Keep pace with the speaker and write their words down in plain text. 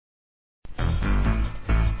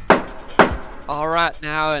All right,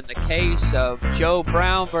 now in the case of Joe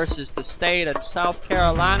Brown versus the state of South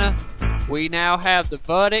Carolina, we now have the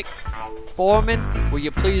verdict. Foreman, will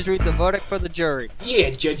you please read the verdict for the jury? Yeah,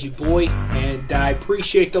 Judgy boy, and I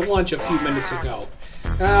appreciate the lunch a few minutes ago.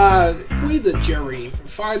 We, the jury,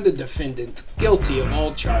 find the defendant guilty of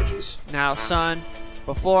all charges. Now, son,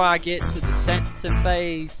 before I get to the sentencing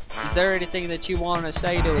phase, is there anything that you want to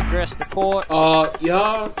say to address the court?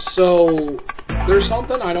 Yeah, so there's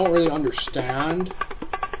something I don't really understand.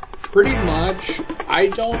 Pretty much, I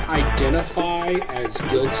don't identify as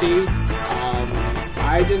guilty.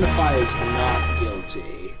 I identify as not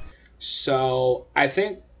guilty. So I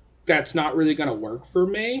think that's not really going to work for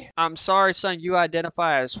me. I'm sorry, son, you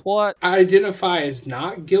identify as what? I identify as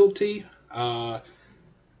not guilty.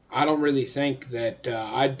 I don't really think that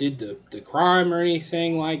I did the crime or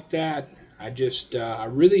anything like that. I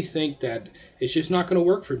really think that it's just not going to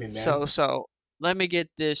work for me, man. So, let me get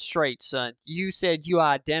this straight, son. You said you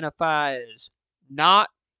identify as not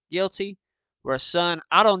guilty? Well, son,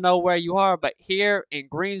 I don't know where you are, but here in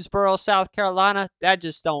Greensboro, South Carolina, that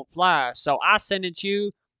just don't fly. So I sentence you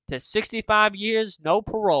to 65 years, no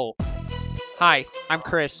parole. Hi, I'm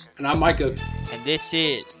Chris. And I'm Micah. And this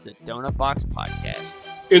is the Donut Box Podcast.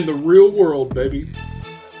 In the real world, baby.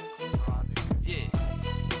 Yeah.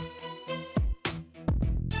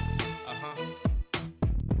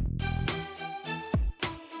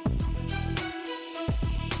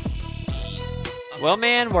 Well,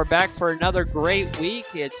 man, we're back for another great week.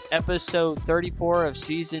 It's episode 34 of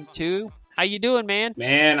season 2. How you doing, man?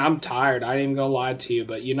 Man, I'm tired. I ain't even gonna lie to you,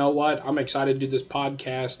 but you know what? I'm excited to do this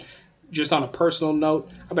podcast. Just on a personal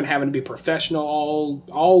note, I've been having to be professional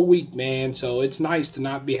all week, man. So it's nice to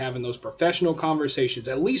not be having those professional conversations,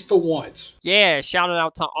 at least for once. Yeah, shout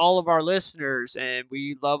out to all of our listeners, and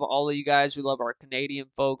we love all of you guys. We love our Canadian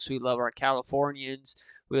folks. We love our Californians.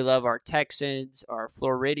 We love our Texans, our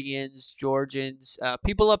Floridians, Georgians,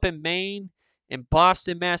 people up in Maine, in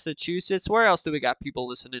Boston, Massachusetts. Where else do we got people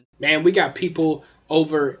listening? Man, we got people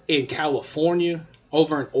over in California,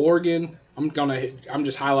 over in Oregon. I'm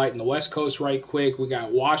just highlighting the West Coast right quick. We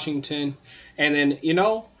got Washington. And then,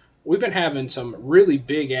 we've been having some really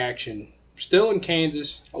big action. Still in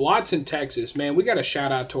Kansas. Lots in Texas. Man, we got to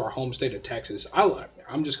shout out to our home state of Texas.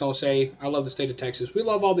 I'm just going to say I love the state of Texas. We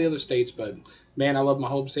love all the other states, but man, I love my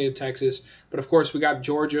home state of Texas. But of course, we got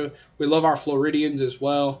Georgia. We love our Floridians as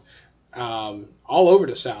well. All over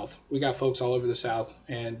the South. We got folks all over the South.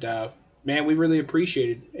 And, man, we really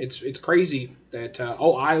appreciate it. It's crazy that,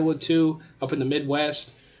 Iowa too, up in the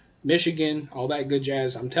Midwest, Michigan, all that good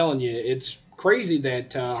jazz. I'm telling you, it's crazy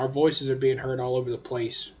that our voices are being heard all over the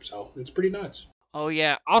place. So it's pretty nuts. Oh,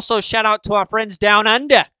 yeah. Also, shout out to our friends down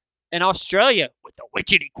under in Australia with the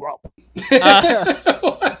witchetty grub.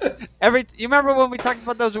 You remember when we talked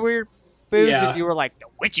about those weird foods and you were like, the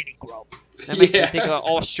witchetty grub? That makes me think of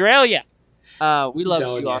Australia. We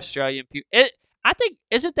love you Australian people. I think,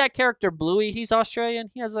 isn't that character Bluey? He's Australian.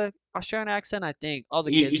 He has an Australian accent, I think. All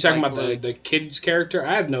the kids. You talking like about the kid's character?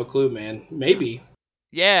 I have no clue, man. Maybe.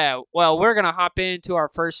 Yeah. Well, we're gonna hop into our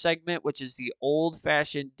first segment, which is the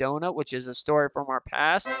old-fashioned donut, which is a story from our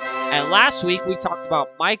past. And last week we talked about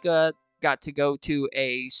Micah got to go to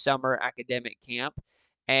a summer academic camp.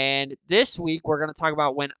 And this week, we're going to talk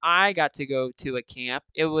about when I got to go to a camp.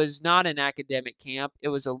 It was not an academic camp. It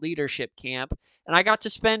was a leadership camp. And I got to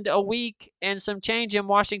spend a week and some change in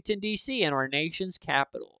Washington, D.C., in our nation's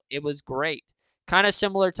capital. It was great. Kind of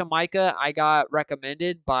similar to Micah, I got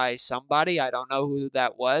recommended by somebody. I don't know who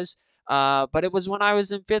that was. But it was when I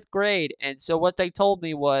was in 5th grade. And so what they told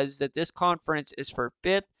me was that this conference is for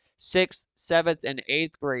 5th, 6th, 7th, and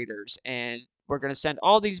 8th graders. And we're going to send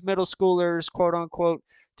all these middle schoolers, quote unquote,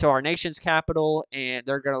 to our nation's capital, and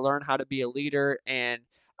they're going to learn how to be a leader. And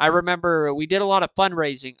I remember we did a lot of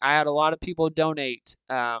fundraising. I had a lot of people donate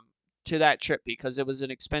to that trip because it was an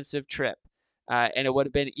expensive trip. And it would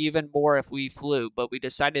have been even more if we flew, but we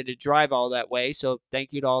decided to drive all that way. So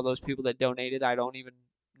thank you to all those people that donated. I don't even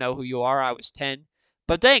know who you are. I was 10.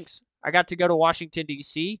 But thanks. I got to go to Washington,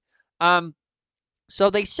 D.C. So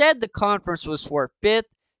they said the conference was for 5th,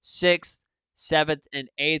 6th, 7th, and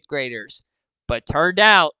 8th graders. But turned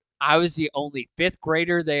out I was the only 5th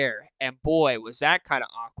grader there. And boy, was that kind of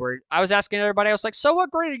awkward. I was asking everybody, I was like, so what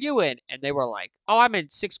grade are you in? And they were like, oh, I'm in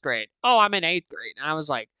 6th grade. Oh, I'm in 8th grade. And I was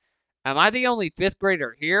like, am I the only 5th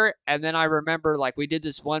grader here? And then I remember, like, we did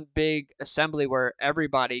this one big assembly where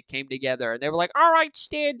everybody came together. And they were like, all right,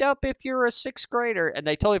 stand up if you're a 6th grader. And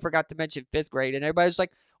they totally forgot to mention 5th grade. And everybody was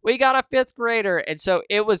like, we got a 5th grader. And so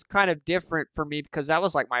it was kind of different for me because that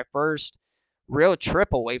was like my first real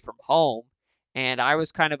trip away from home. and I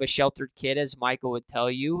was kind of a sheltered kid, as Michael would tell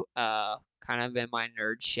you, kind of in my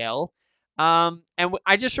nerd shell.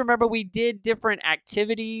 I just remember we did different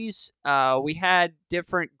activities. We had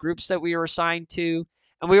different groups that we were assigned to,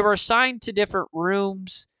 and we were assigned to different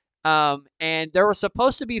rooms. And there were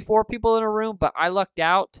supposed to be 4 people in a room, but I lucked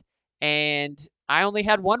out, and I only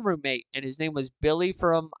had one roommate, and his name was Billy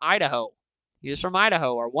from Idaho. He was from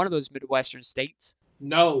Idaho, or one of those Midwestern states.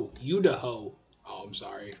 No, Idaho. Oh, I'm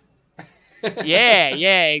sorry. Yeah,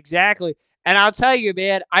 yeah, exactly. And I'll tell you,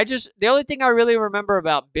 man, the only thing I really remember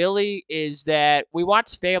about Billy is that we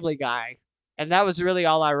watched Family Guy, and that was really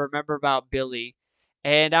all I remember about Billy.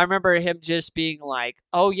 And I remember him just being like,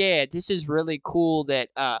 "Oh yeah, this is really cool that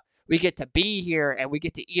we get to be here and we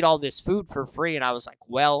get to eat all this food for free." And I was like,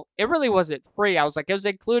 "Well, it really wasn't free." I was like, "It was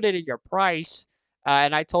included in your price."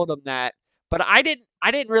 And I told him that. But I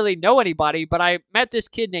didn't really know anybody, but I met this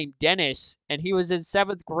kid named Dennis, and he was in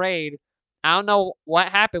 7th grade. I don't know what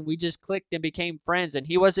happened. We just clicked and became friends, and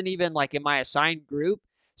he wasn't even like in my assigned group.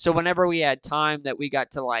 So whenever we had time that we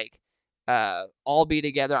got to like all be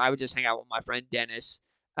together, I would just hang out with my friend Dennis.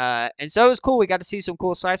 And so it was cool. We got to see some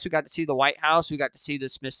cool sights. We got to see the White House. We got to see the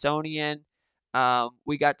Smithsonian.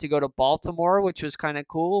 We got to go to Baltimore, which was kind of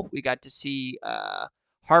cool. We got to see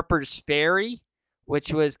Harper's Ferry,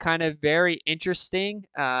 which was kind of very interesting.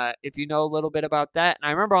 If you know a little bit about that. And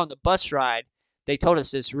I remember on the bus ride, they told us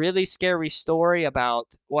this really scary story about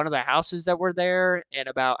one of the houses that were there and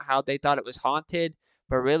about how they thought it was haunted.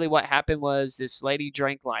 But really, what happened was this lady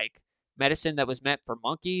drank like medicine that was meant for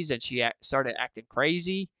monkeys, and she started acting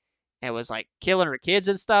crazy and was like killing her kids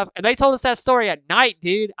and stuff. And they told us that story at night,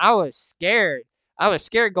 dude. I was scared. I was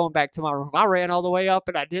scared going back to my room. I ran all the way up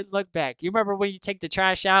and I didn't look back. You remember when you take the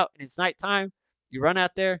trash out and it's nighttime? You run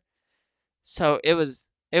out there. So it was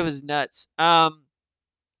nuts.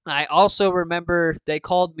 I also remember they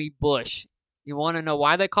called me Bush. You want to know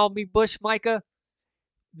why they called me Bush, Micah?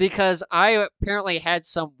 Because I apparently had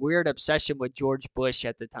some weird obsession with George Bush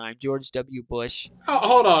at the time, George W. Bush. Oh,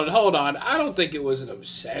 hold on, hold on. I don't think it was an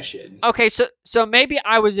obsession. Okay, so maybe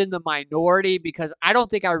I was in the minority because I don't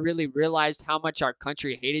think I really realized how much our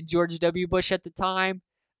country hated George W. Bush at the time.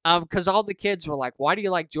 Because all the kids were like, "Why do you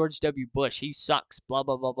like George W. Bush? He sucks." Blah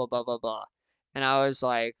blah blah blah blah blah blah. And I was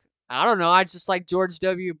like, I don't know. I just like George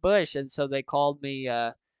W. Bush, and so they called me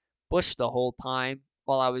Bush the whole time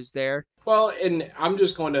while I was there. Well, and I'm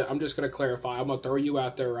just gonna clarify. I'm gonna throw you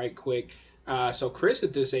out there right quick. So Chris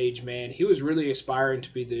at this age, man, he was really aspiring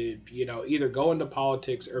to be either go into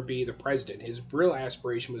politics or be the president. His real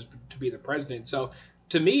aspiration was to be the president. So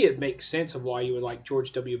to me, it makes sense of why you would like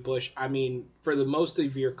George W. Bush. I mean, for the most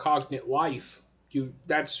of your cognate life,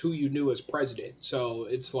 that's who you knew as president. So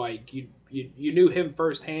it's like you knew him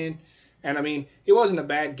firsthand. And I mean, he wasn't a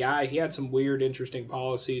bad guy. He had some weird, interesting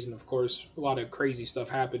policies, and of course, a lot of crazy stuff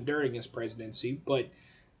happened during his presidency. But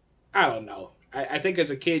I don't know. I think as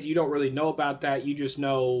a kid, you don't really know about that. You just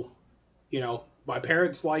know, my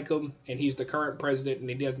parents like him, and he's the current president, and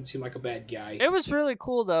he doesn't seem like a bad guy. It was really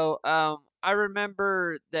cool though. I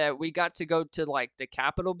remember that we got to go to like the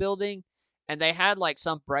Capitol building, and they had like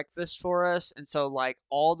some breakfast for us, and so like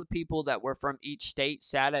all the people that were from each state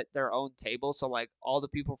sat at their own table. So like all the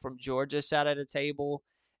people from Georgia sat at a table,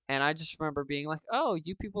 and I just remember being like, "Oh,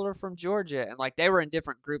 you people are from Georgia," and like they were in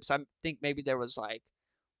different groups. I think maybe there was like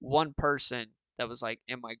one person that was like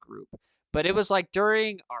in my group. But it was like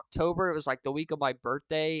during October, it was like the week of my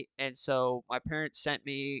birthday, and so my parents sent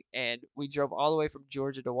me, and we drove all the way from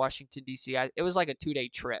Georgia to Washington D.C. It was like a 2-day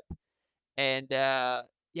trip, and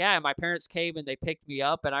yeah, my parents came and they picked me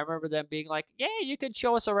up, and I remember them being like, "Yeah, you can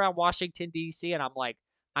show us around Washington D.C." And I'm like,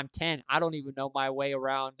 "I'm 10, I don't even know my way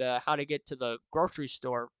around how to get to the grocery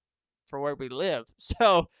store for where we live."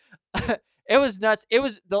 So it was nuts. It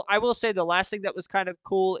was the I will say the last thing that was kind of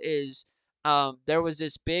cool is there was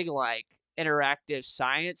this big like interactive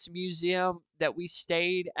science museum that we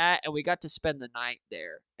stayed at, and we got to spend the night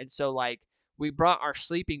there. And so like we brought our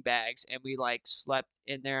sleeping bags and we like slept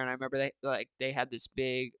in there, and I remember they had this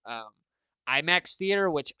big IMAX theater,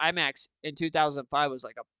 which IMAX in 2005 was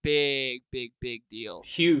like a big deal.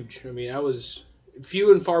 Huge. I mean, that was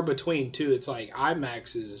few and far between too. It's like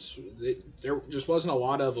there just wasn't a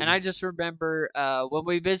lot of And them. I just remember when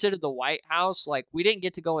we visited the White House, like we didn't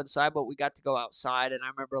get to go inside, but we got to go outside. And I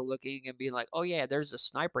remember looking and being like, "Oh yeah, there's the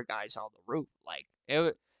sniper guys on the roof." Like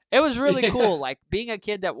it was really Yeah. cool. Like being a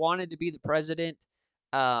kid that wanted to be the president,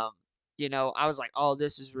 um, I was like, "Oh,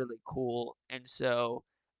 this is really cool." And so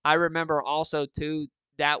I remember also too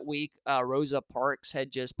that week, Rosa Parks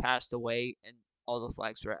had just passed away, and all the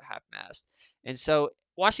flags were at half mast. And so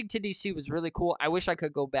Washington D.C. was really cool. I wish I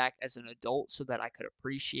could go back as an adult so that I could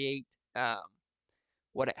appreciate um,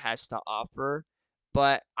 what it has to offer.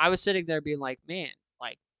 But I was sitting there being like, man,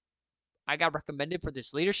 like I got recommended for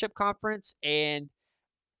this leadership conference, and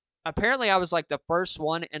apparently I was like the first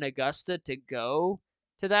one in Augusta to go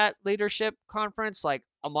to that leadership conference, like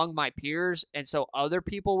among my peers. And so other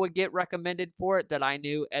people would get recommended for it that I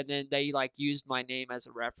knew. And then they like used my name as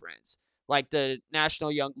a reference. Like the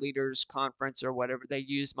National Young Leaders Conference or whatever, they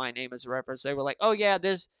used my name as a reference. They were like, oh, yeah,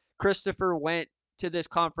 this Christopher went to this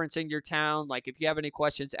conference in your town. Like, if you have any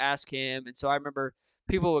questions, ask him. And so I remember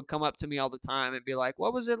people would come up to me all the time and be like,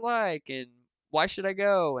 what was it like? And why should I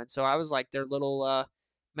go? And so I was like their little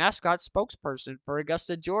mascot spokesperson for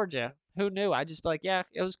Augusta, Georgia. Who knew? I just be like, yeah,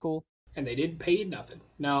 it was cool. And they didn't pay you nothing.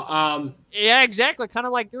 No, Yeah, exactly. Kind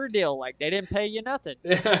of like your deal. Like they didn't pay you nothing.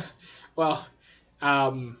 well,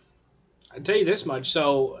 um, I'll tell you this much.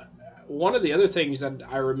 So, one of the other things that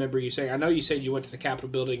I remember you saying, I know you said you went to the Capitol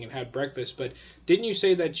building and had breakfast, but didn't you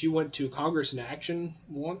say that you went to Congress in Action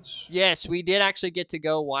once? Yes, we did actually get to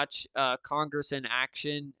go watch Congress in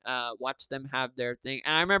action, watch them have their thing.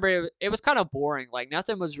 And I remember it was kind of boring. Like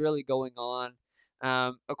nothing was really going on.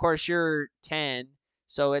 Of course, you're 10,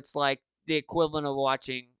 so it's like the equivalent of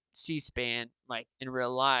watching C-SPAN like in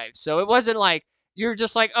real life. So it wasn't like you're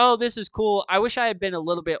just like, oh, this is cool. I wish I had been a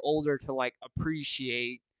little bit older to like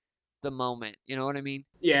appreciate the moment. You know what I mean?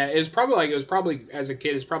 Yeah, it was probably as a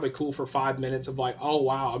kid, it's probably cool for 5 minutes of like, oh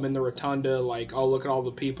wow, I'm in the rotunda, like, oh look at all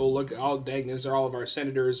the people, look at all dang, these are all of our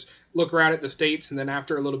senators. Look around at the states, and then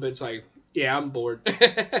after a little bit, it's like, yeah, I'm bored,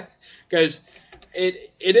 because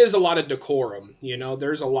it is a lot of decorum. You know,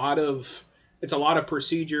 there's a lot of it's a lot of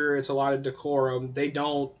procedure, it's a lot of decorum. They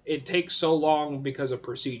don't. It takes so long because of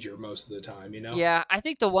procedure most of the time. You know. Yeah, I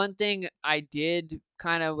think the one thing I did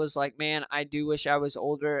kind of was like, man, I do wish I was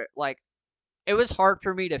older. Like, it was hard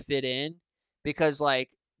for me to fit in because, like,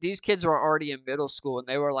 these kids were already in middle school and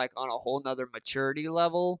they were, like, on a whole nother maturity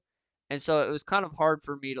level. And so it was kind of hard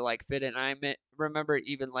for me to, like, fit in. Remember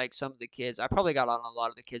even, like, some of the kids, I probably got on a lot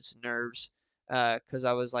of the kids' nerves because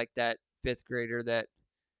I was, like, that fifth grader that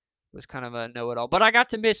was kind of a know it all. But I got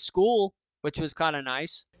to miss school, which was kind of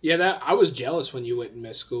nice. Yeah, that I was jealous when you went and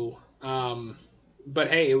missed school. But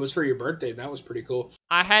hey, it was for your birthday, and that was pretty cool.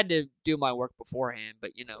 I had to do my work beforehand,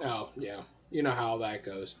 but Oh yeah, you know how that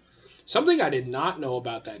goes. Something I did not know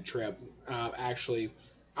about that trip, actually,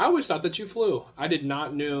 I always thought that you flew. I did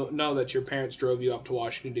not know that your parents drove you up to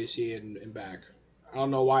Washington D.C. and back. I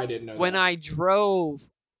don't know why I didn't know when that. I drove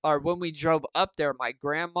or when we drove up there, my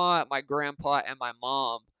grandma, my grandpa, and my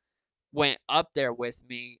mom went up there with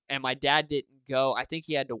me, and my dad didn't go. I think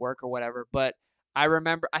he had to work or whatever. But I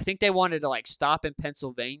remember, I think they wanted to like stop in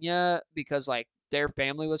Pennsylvania because like their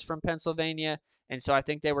family was from Pennsylvania. And so I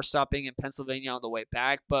think they were stopping in Pennsylvania on the way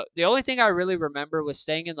back. But the only thing I really remember was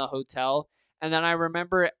staying in the hotel. And then I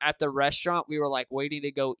remember at the restaurant, we were like waiting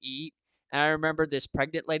to go eat. And I remember this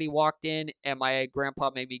pregnant lady walked in, and my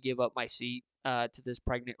grandpa made me give up my seat to this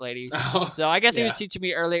pregnant lady. Oh, So I guess he was yeah, teaching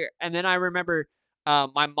me earlier. And then I remember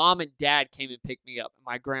my mom and dad came and picked me up.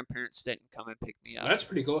 My grandparents didn't come and pick me up. that's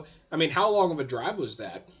pretty cool. I mean, how long of a drive was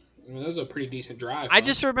that? I mean, that was a pretty decent drive, I huh?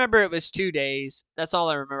 just remember it was 2 days. That's all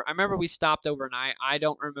I remember. I remember we stopped overnight. I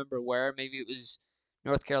don't remember where. Maybe it was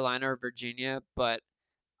North Carolina or Virginia, but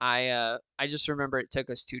I just remember it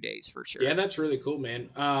took us 2 days for Yeah, sure. that's really cool, man.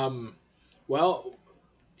 Well,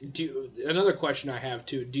 another question I have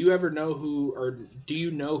too? Do you ever know who, or do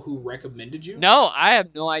you know who recommended you? No, I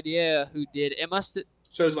have no idea who did. It must.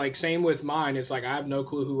 So it's like same with mine. It's like I have no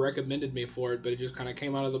clue who recommended me for it, but it just kind of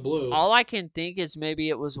came out of the blue. All I can think is maybe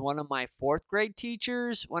it was one of my fourth grade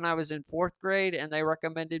teachers when I was in fourth grade, and they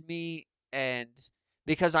recommended me. And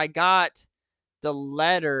because I got the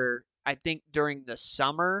letter, I think during the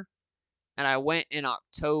summer, and I went in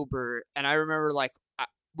October, and I remember like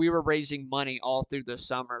we were raising money all through the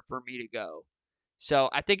summer for me to go. So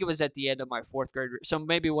I think it was at the end of my fourth grade. So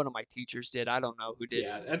maybe one of my teachers did. I don't know who did.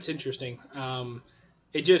 Yeah, that's interesting.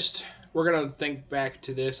 It just we're gonna think back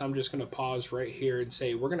to this. I'm just gonna pause right here and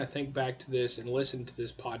say we're gonna think back to this and listen to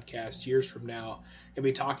this podcast years from now and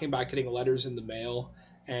be talking about getting letters in the mail,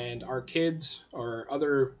 and our kids or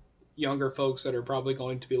other younger folks that are probably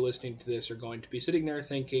going to be listening to this are going to be sitting there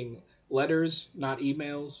thinking letters, not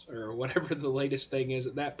emails or whatever the latest thing is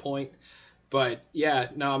at that point. But yeah,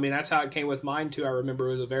 no, I mean that's how it came with mine too. I remember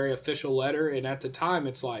it was a very official letter, and at the time,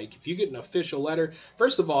 it's like if you get an official letter,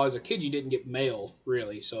 first of all, as a kid, you didn't get mail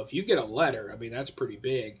really. So if you get a letter, I mean that's pretty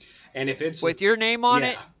big. And if it's With your name on yeah,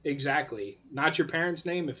 it? exactly, not your parents'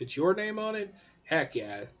 name. If it's your name on it, heck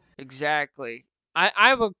yeah, Exactly. I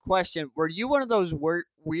have a question. Were you one of those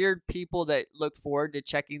weird people that look forward to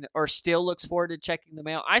checking or still looks forward to checking the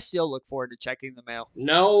mail? I still look forward to checking the mail.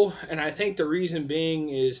 No, and I think the reason being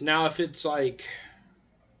is now if it's like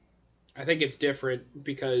I think it's different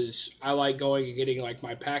because I like going and getting like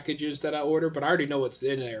my packages that I order, but I already know what's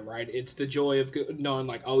in there, right? It's the joy of knowing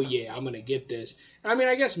like, oh yeah, I'm gonna get this. I mean,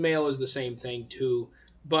 I guess mail is the same thing too,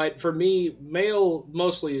 but for me, mail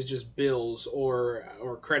mostly is just bills or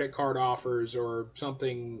credit card offers or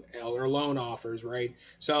something or loan offers, right?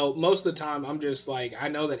 So most of the time, I'm just like, I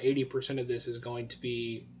know that 80% of this is going to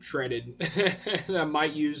be shredded, and I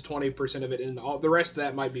might use 20% of it, and all the rest of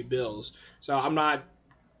that might be bills. So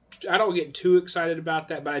I don't get too excited about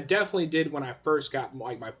that, but I definitely did when I first got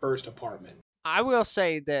like my first apartment. I will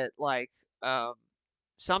say that um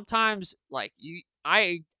sometimes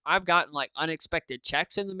I've gotten like unexpected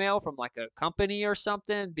checks in the mail from like a company or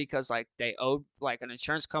something because like they owed like an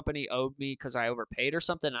insurance company owed me because I overpaid or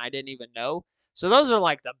something and I didn't even know. So those are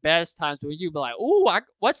like the best times when you be like, "Ooh,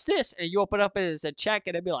 what's this?" And you open up and it's a check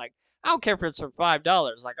and it'd be like, "I don't care if it's for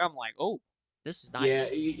 $5." Like I'm like, "Oh, this is Yeah,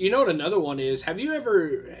 nice." you know what another one is? Have you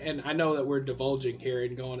ever, and I know that we're divulging here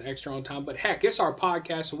and going extra on time, but heck, it's our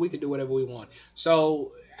podcast, so we can do whatever we want.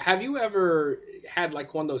 So, have you ever had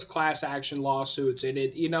like one of those class action lawsuits and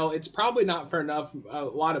it's probably not for a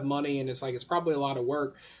lot of money and it's like, it's probably a lot of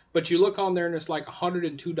work, but you look on there and it's like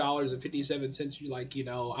 $102.57. You're like,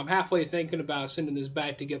 I'm halfway thinking about sending this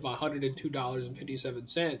back to get my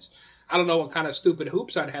 $102.57. I don't know what kind of stupid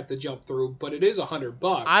hoops I'd have to jump through, but it is I $100.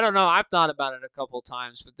 don't know. I've thought about it a couple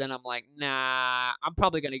times, but then I'm like, nah, I'm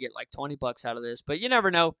probably gonna get like $20 out of this. But you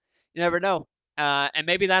never know. You never know. And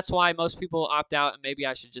maybe that's why most people opt out, and maybe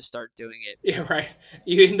I should just start doing it. Yeah, right.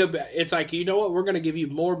 You end up. It's like you know what? We're going to give you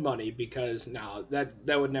more money because no,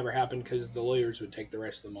 that would never happen because the lawyers would take the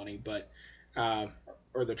rest of the money, but uh,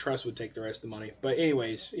 or the trust would take the rest of the money. But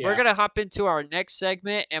anyways, We're yeah. gonna hop into our next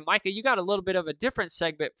segment, and Micah, you got a little bit of a different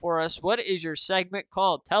segment for us. What is your segment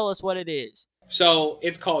called? Tell us what it is. So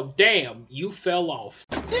it's called "Damn, You Fell Off,"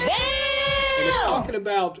 and it's talking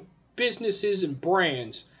about businesses and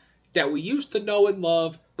brands that we used to know and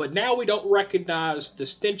love, but now we don't recognize the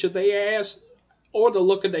stench of their ass or the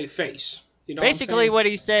look of their face. You know what I'm Basically, saying? what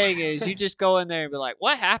he's saying is you just go in there and be like,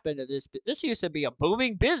 "What happened to this? This used to be a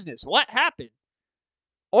booming business. What happened?"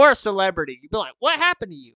 Or a celebrity. You'd be like, "What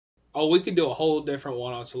happened to you?" Oh, we could do a whole different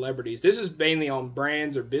one on celebrities. This is mainly on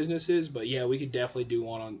brands or businesses, but yeah, we could definitely do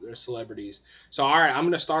one on their celebrities. So, all right, I'm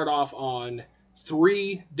going to start off on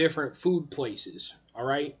three different food places. All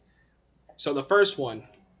right. So, the first one,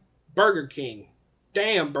 Burger King.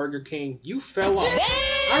 Damn, Burger King, you fell off.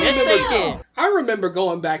 Yes, they did. I remember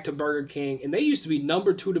going back to Burger King, and they used to be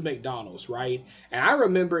number two to McDonald's, right? And I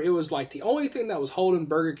remember it was like the only thing that was holding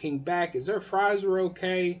Burger King back is their fries were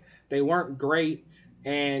okay. They weren't great,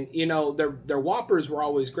 and their Whoppers were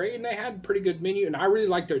always great, and they had a pretty good menu. And I really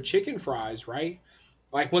liked their chicken fries, right?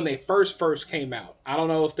 Like when they first came out. I don't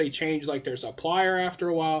know if they changed like their supplier after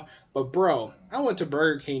a while, but bro, I went to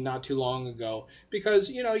Burger King not too long ago because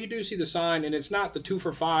you do see the sign and it's not the 2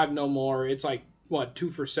 for $5 no more. It's like what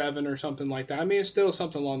 2 for $7 or something like that. I mean, it's still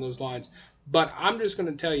something along those lines. But I'm just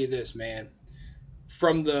gonna tell you this, man.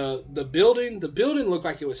 From the building looked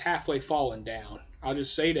like it was halfway falling down. I'll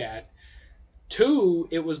just say that. Two,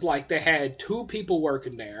 it was like they had two people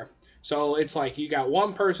working there. So it's like you got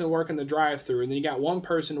one person working the drive through and then you got one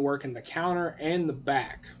person working the counter and the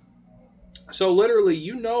back. So literally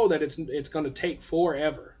you know that it's gonna take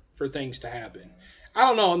forever for things to happen. I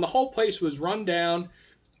don't know, and the whole place was run down.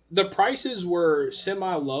 The prices were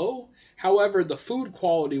semi low. However, the food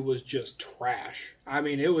quality was just trash. I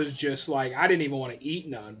mean, it was just like I didn't even want to eat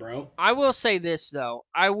none, bro. I will say this though.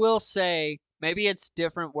 I will say maybe it's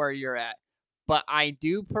different where you're at, but I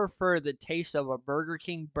do prefer the taste of a Burger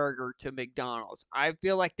King burger to McDonald's. I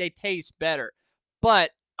feel like they taste better.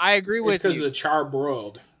 But I agree It's with because of you. the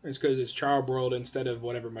charbroiled. It's because it's charbroiled instead of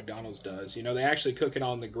whatever McDonald's does. They actually cook it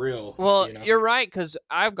on the grill. Well, you're right because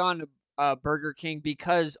I've gone to Burger King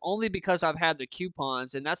because I've had the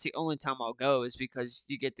coupons, and that's the only time I'll go is because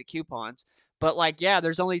you get the coupons. But like, yeah,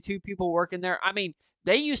 there's only two people working there. I mean,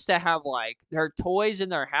 they used to have like their toys in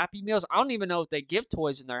their Happy Meals. I don't even know if they give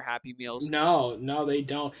toys in their Happy Meals. No, no, they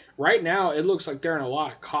don't. Right now, it looks like they're in a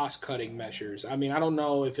lot of cost cutting measures. I mean, I don't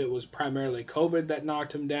know if it was primarily COVID that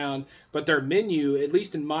knocked them down, but their menu, at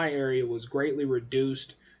least in my area, was greatly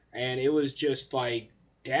reduced. And it was just like,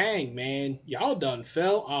 dang, man, y'all done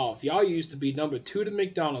fell off. Y'all used to be number two to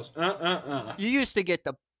McDonald's. You used to get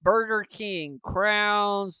the Burger King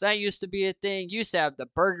crowns. That used to be a thing. You used to have the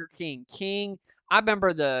Burger King King. I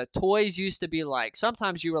remember the toys used to be like,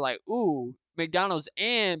 sometimes you were like, ooh, McDonald's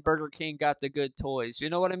and Burger King got the good toys. You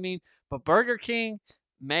know what I mean? But Burger King,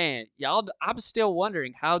 man, y'all, I'm still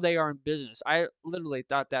wondering how they are in business. I literally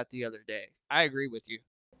thought that the other day. I agree with you.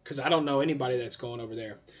 because I don't know anybody that's going over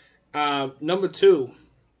there. Number two,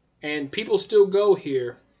 and people still go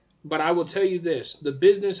here, but I will tell you this: the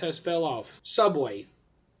business has fell off. Subway,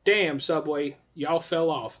 damn Subway, y'all fell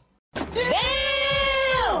off.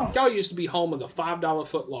 Damn! Y'all used to be home of the $5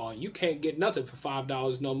 foot long. You can't get nothing for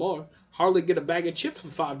 $5 no more. Hardly get a bag of chips for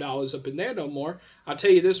 $5 up in there no more. I'll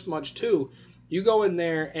tell you this much too. You go in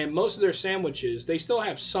there and most of their sandwiches, they still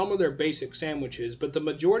have some of their basic sandwiches, but the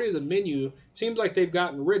majority of the menu seems like they've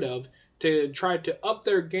gotten rid of to try to up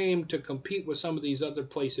their game to compete with some of these other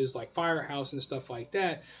places like Firehouse and stuff like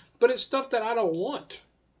that. But it's stuff that I don't want.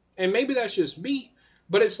 And maybe that's just me,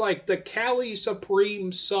 but it's like the Cali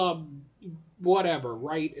Supreme sub whatever,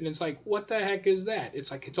 right? And it's like, what the heck is that?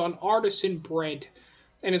 It's like, it's on artisan bread.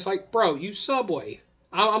 And it's like, bro, you Subway.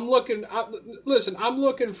 I'm looking. Listen, I'm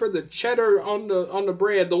looking for the cheddar on the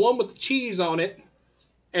bread, the one with the cheese on it,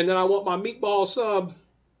 and then I want my meatball sub.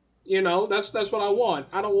 You know, that's what I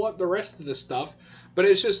want. I don't want the rest of the stuff. But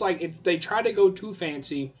it's just like they try to go too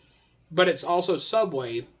fancy, but it's also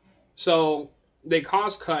Subway, so they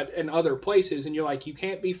cost cut in other places, and you're like, you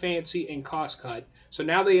can't be fancy and cost cut. So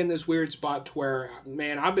now they in this weird spot to where,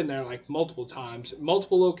 man, I've been there like multiple times,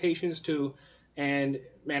 multiple locations too, and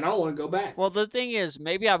man, I don't want to go back. Well, the thing is,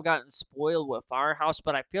 maybe I've gotten spoiled with Firehouse,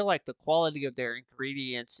 but I feel like the quality of their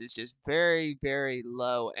ingredients is just very, very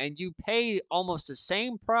low. And you pay almost the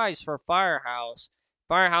same price for Firehouse.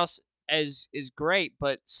 Firehouse is great,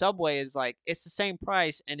 but Subway is like it's the same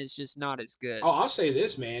price and it's just not as good. Oh, I'll say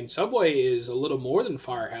this, man. Subway is a little more than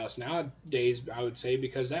Firehouse nowadays, I would say,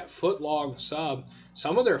 because that foot long sub,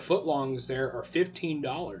 some of their foot longs there are $15,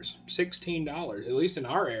 $16, at least in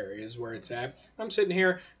our areas where it's at. I'm sitting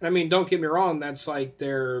here, and I mean, don't get me wrong, that's like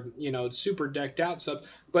their, super decked out sub.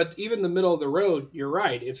 But even the middle of the road, you're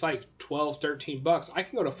right, it's like 12, $13. I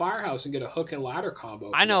can go to Firehouse and get a hook and ladder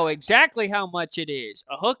combo. I know exactly how much it is.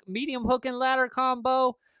 A medium hook and ladder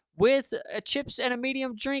combo with chips and a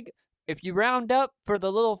medium drink. If you round up for the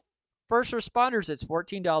little first responders, it's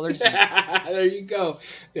 $14. There you go.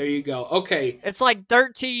 There you go. Okay. It's like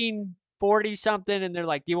 13.40 something, and they're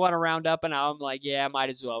like, "Do you want to round up?" And I'm like, "Yeah, might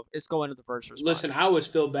as well. It's going to the first responders." Listen, I always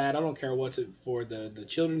feel bad. I don't care what's it for the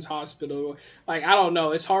children's hospital. Like, I don't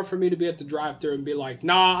know. It's hard for me to be at the drive-thru and be like,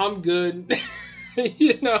 "Nah, I'm good."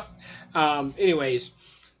 Anyways,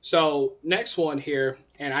 so next one here,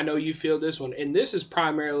 and I know you feel this one, and this is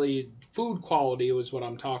primarily food quality was what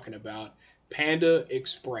I'm talking about. Panda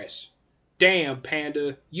Express. Damn,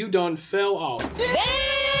 Panda, you done fell off. Damn!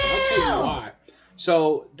 I'll tell you why.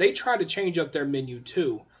 So they try to change up their menu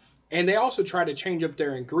too, and they also try to change up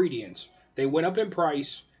their ingredients. They went up in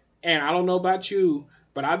price, and I don't know about you,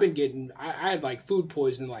 but I've been getting, I had like food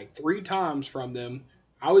poisoning like 3 times from them.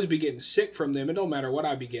 I always be getting sick from them. It don't matter what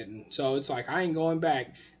I be getting. So it's like, I ain't going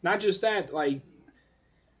back. Not just that, like,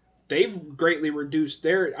 they've greatly reduced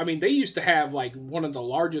their, I mean, they used to have like one of the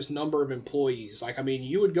largest number of employees. Like, I mean,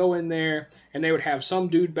 you would go in there and they would have some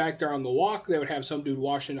dude back there on the walk. They would have some dude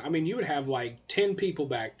washing. I mean, you would have like 10 people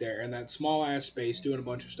back there in that small ass space doing a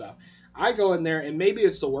bunch of stuff. I go in there and maybe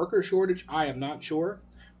it's the worker shortage. I am not sure.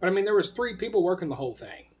 But I mean, there was 3 people working the whole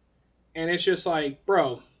thing. And it's just like,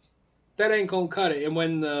 bro, that ain't gonna cut it. And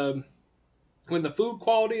when the food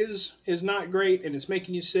quality is not great and it's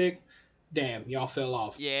making you sick, damn, y'all fell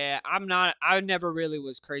off. Yeah, I never really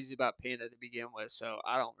was crazy about Panda to begin with, so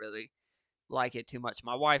I don't really like it too much.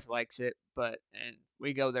 My wife likes it, and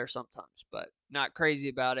we go there sometimes, but not crazy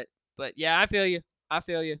about it. But yeah, I feel you. I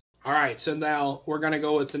feel you. All right, so now we're going to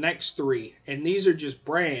go with the next 3. And these are just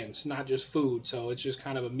brands, not just food. So it's just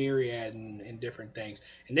kind of a myriad and different things.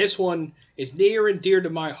 And this one is near and dear to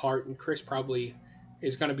my heart. And Chris probably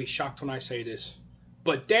is going to be shocked when I say this.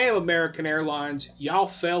 But damn, American Airlines, y'all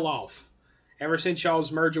fell off. Ever since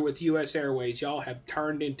y'all's merger with U.S. Airways, y'all have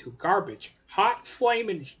turned into garbage. Hot,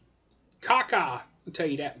 flaming caca. I'll tell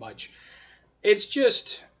you that much. It's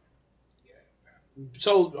just...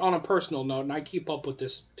 So, on a personal note, and I keep up with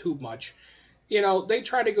this too much, they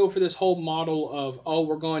try to go for this whole model of, oh,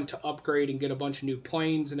 we're going to upgrade and get a bunch of new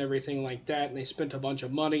planes and everything like that, and they spent a bunch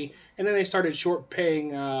of money, and then they started short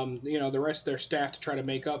paying, the rest of their staff to try to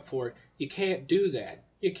make up for it. You can't do that.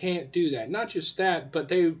 You can't do that. Not just that,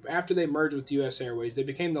 but after they merged with U.S. Airways, they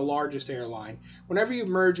became the largest airline. Whenever you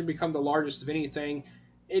merge and become the largest of anything,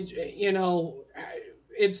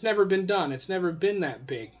 it's never been done. It's never been that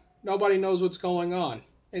big. Nobody knows what's going on.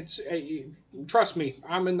 It's trust me,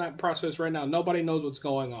 I'm in that process right now. Nobody knows what's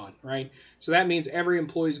going on, right? So that means every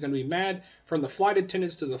employee is going to be mad, from the flight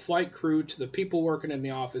attendants to the flight crew to the people working in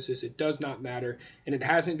the offices. It does not matter, and it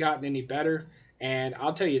hasn't gotten any better. And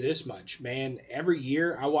I'll tell you this much, man. Every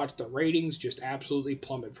year I watch the ratings just absolutely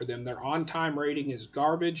plummet for them. Their on-time rating is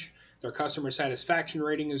garbage. Their customer satisfaction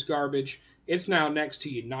rating is garbage. It's now next to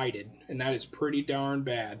United, and that is pretty darn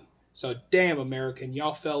bad. So damn, American,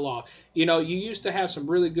 y'all fell off. You know, you used to have some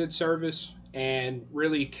really good service and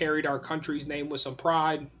really carried our country's name with some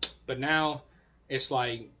pride, but now it's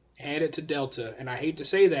like hand it to Delta. And I hate to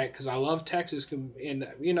say that because I love Texas, and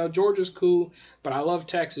you know Georgia's cool, but I love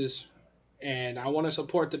Texas, and I want to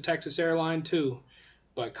support the Texas airline too.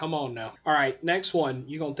 But come on now. All right, next one.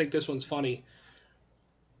 You're gonna think this one's funny.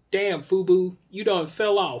 Damn, Fubu, you done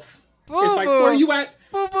fell off. It's Boo like, where boo. you at?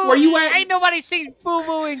 Boo Where boo. you at? Ain't nobody seen Boo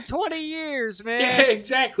Boo in 20 years, man. Yeah,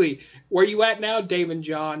 exactly. Where you at now, Damon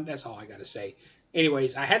John? That's all I gotta say.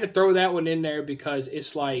 Anyways, I had to throw that one in there because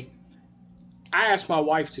it's like I asked my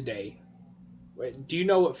wife today, do you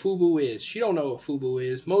know what FUBU is? She don't know what FUBU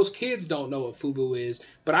is. Most kids don't know what FUBU is.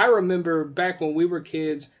 But I remember back when we were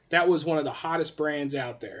kids, that was one of the hottest brands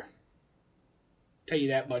out there. Tell you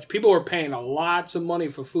that much. People were paying lots of money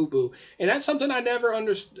for FUBU, and that's something I never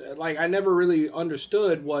understood. Like I never really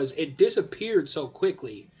understood was it disappeared so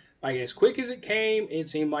quickly. Like as quick as it came, it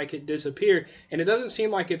seemed like it disappeared, and it doesn't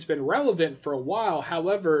seem like it's been relevant for a while.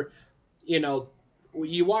 However, you know,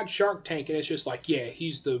 you watch Shark Tank, and it's just like, yeah,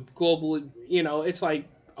 he's the global. You know, it's like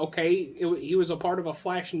okay, he was a part of a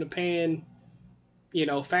flash in the pan, you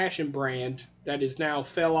know, fashion brand that is now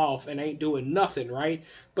fell off and ain't doing nothing, right?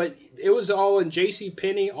 But it was all in J.C.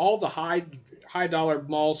 Penney, all the high dollar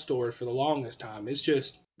mall stores for the longest time. It's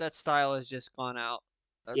just That style has just gone out.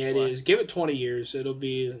 That's yeah, it why. is. Give it 20 years. It'll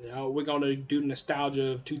be we're going to do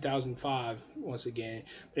nostalgia of 2005 once again.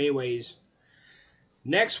 But anyways,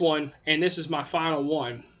 next one, and this is my final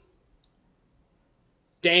one.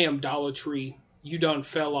 Damn, Dollar Tree, you done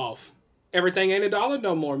fell off. Everything ain't a dollar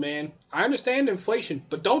no more, man. I understand inflation,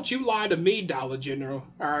 but don't you lie to me, Dollar General.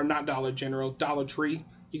 Or not Dollar General, Dollar Tree.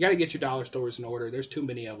 You got to get your dollar stores in order. There's too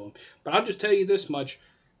many of them. But I'll just tell you this much.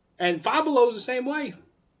 And Five Below is the same way.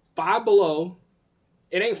 Five Below,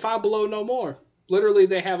 it ain't Five Below no more. Literally,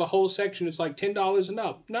 they have a whole section that's like $10 and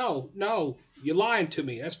up. No, you're lying to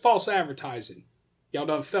me. That's false advertising. Y'all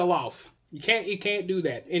done fell off. You can't do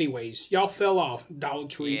that. Anyways, y'all fell off, Dollar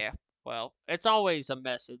Tree. Yeah. Well, it's always a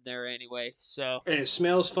mess in there anyway. So And it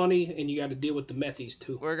smells funny, and you got to deal with the methies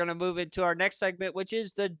too. we're gonna move into our next segment, which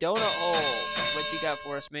is the donut hole. What you got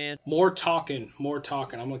for us, man? More talking. I'm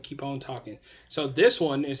gonna keep on talking. So this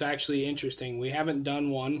one is actually interesting. We haven't done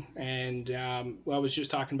one, and I was just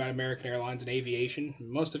talking about American Airlines and aviation.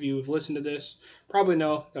 Most of you who've listened to this probably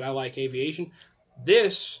know that I like aviation.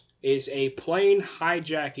 This is a plane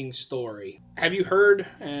hijacking story. Have you heard?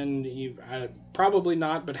 And you probably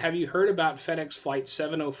not, but have you heard about FedEx Flight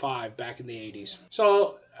 705 back in the 80s?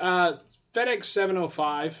 So FedEx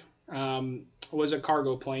 705 was a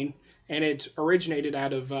cargo plane, and it originated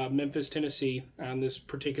out of Memphis, Tennessee on this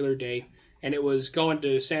particular day, and it was going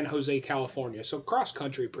to San Jose, California, so cross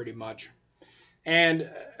country pretty much. And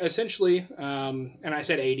essentially, and I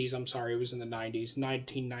said 80s, I'm sorry, it was in the 90s,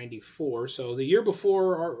 1994. So the year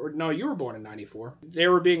before, or no, you were born in 94. They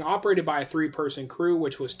were being operated by a 3-person crew,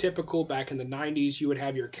 which was typical back in the 90s. You would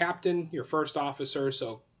have your captain, your first officer,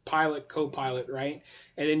 so pilot, co-pilot, right?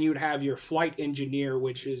 And then you would have your flight engineer,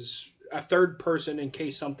 which is a third person in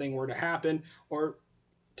case something were to happen, or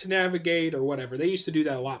to navigate or whatever. They used to do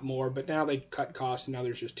that a lot more, but now they cut costs and now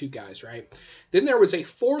there's just 2 guys, right? Then there was a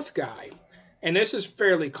 4th guy. And this is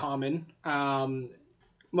fairly common.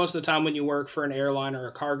 Most of the time when you work for an airline or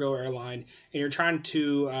a cargo airline and you're trying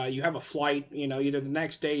to, you have a flight, you know, either the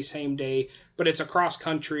next day, same day, but it's across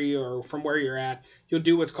country or from where you're at, you'll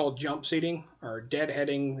do what's called jump seating, or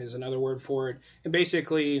deadheading is another word for it. And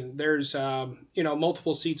basically there's, you know,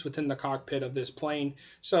 multiple seats within the cockpit of this plane.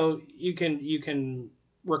 So you can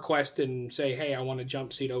request and say, hey, I want to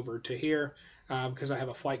jump seat over to here because I have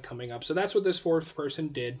a flight coming up. So that's what this 4th person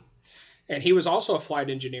did. And he was also a flight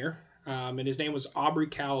engineer, and his name was Aubrey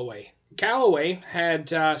Calloway. Calloway had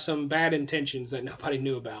some bad intentions that nobody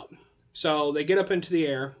knew about. So they get up into the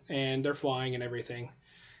air, and they're flying and everything.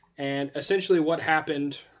 And essentially what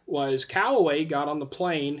happened was Calloway got on the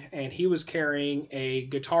plane, and he was carrying a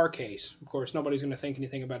guitar case. Of course, nobody's going to think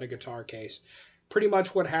anything about a guitar case. Pretty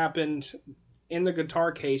much what happened in the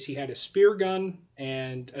guitar case, he had a spear gun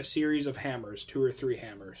and a series of hammers, 2 or 3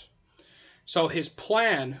 hammers. So his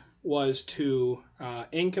plan was to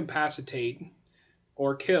incapacitate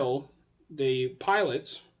or kill the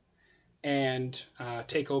pilots and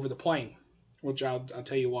take over the plane, which I'll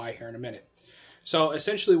tell you why here in a minute. So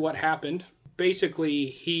essentially, what happened?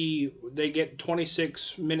 Basically, they get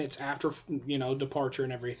 26 minutes after departure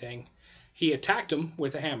and everything. He attacked him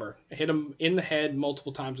with a hammer, hit him in the head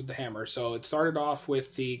multiple times with the hammer. So it started off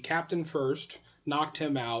with the captain first, knocked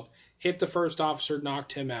him out, hit the first officer,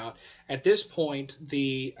 knocked him out. At this point,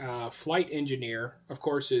 the flight engineer, of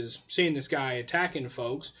course, is seeing this guy attacking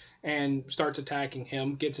folks and starts attacking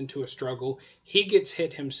him, gets into a struggle. He gets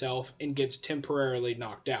hit himself and gets temporarily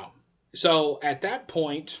knocked out. So at that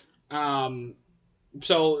point,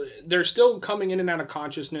 so they're still coming in and out of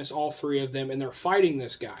consciousness, all three of them, and they're fighting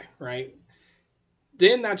this guy, right?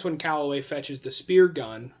 Then that's when Calloway fetches the spear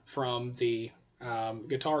gun from the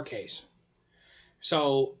guitar case.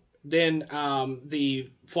 So then the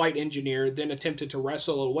flight engineer then attempted to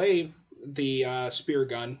wrestle away the spear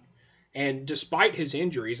gun. And despite his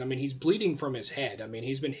injuries, I mean, he's bleeding from his head. I mean,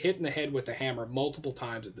 he's been hit in the head with a hammer multiple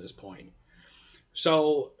times at this point.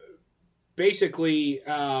 So basically,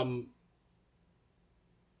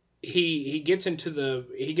 he gets into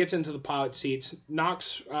the pilot seats,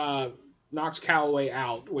 knocks Calloway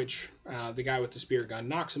out, which the guy with the spear gun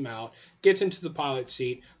knocks him out, gets into the pilot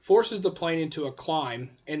seat, forces the plane into a climb,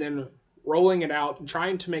 and then rolling it out and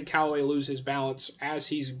trying to make Calloway lose his balance as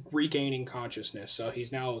he's regaining consciousness. So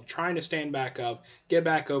he's now trying to stand back up, get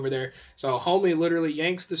back over there. So homie literally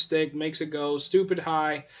yanks the stick, makes it go stupid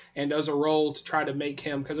high, and does a roll to try to make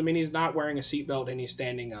him, because I mean he's not wearing a seatbelt and he's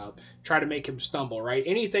standing up, try to make him stumble, right?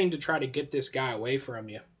 Anything to try to get this guy away from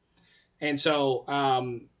you. And so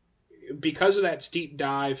because of that steep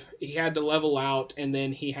dive, he had to level out, and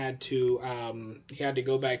then he had to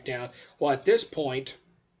go back down. Well, at this point,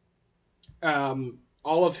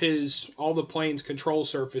 all the plane's control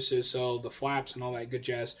surfaces, so the flaps and all that good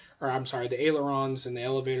jazz, or I'm sorry, the ailerons and the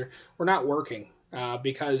elevator were not working.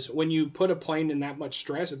 Because when you put a plane in that much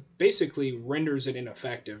stress, it basically renders it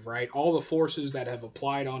ineffective, right? All the forces that have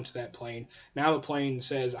applied onto that plane, now the plane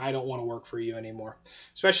says, I don't want to work for you anymore.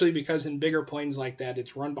 Especially because in bigger planes like that,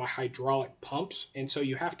 it's run by hydraulic pumps, and so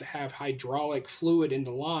you have to have hydraulic fluid in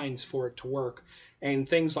the lines for it to work. And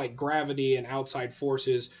things like gravity and outside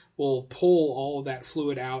forces will pull all of that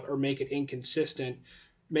fluid out or make it inconsistent,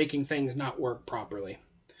 making things not work properly.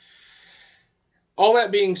 All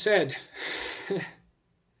that being said,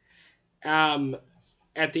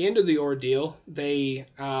 at the end of the ordeal, they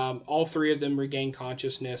all three of them regained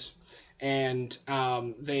consciousness, and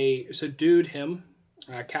they subdued him,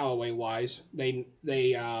 Calloway wise. They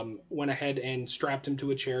went ahead and strapped him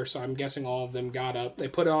to a chair. So I'm guessing all of them got up. They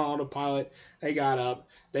put it on autopilot. They got up.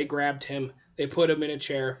 They grabbed him. They put him in a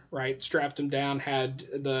chair. Right, strapped him down. Had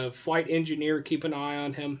the flight engineer keep an eye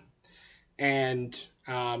on him, and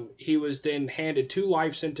he was then handed 2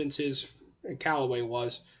 life sentences. Calloway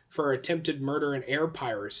was, for attempted murder and air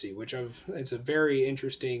piracy, which it's a very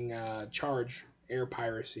interesting charge, air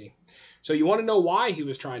piracy. So you want to know why he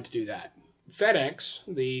was trying to do that? FedEx,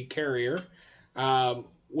 the carrier,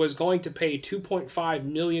 was going to pay $2.5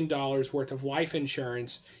 million worth of life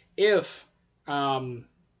insurance if you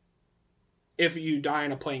die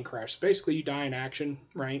in a plane crash. So basically, you die in action,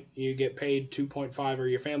 right? You get paid 2.5, or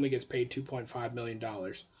your family gets paid $2.5 million.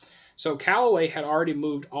 So Calloway had already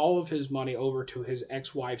moved all of his money over to his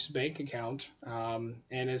ex-wife's bank account, and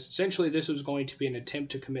essentially this was going to be an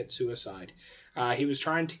attempt to commit suicide. He was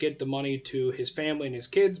trying to get the money to his family and his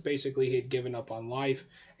kids. Basically, he had given up on life,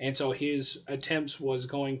 and so his attempts was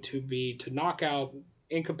going to be to knock out,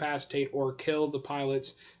 incapacitate, or kill the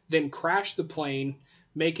pilots, then crash the plane,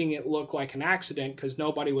 making it look like an accident because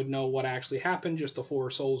nobody would know what actually happened. Just the 4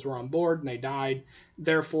 souls were on board and they died.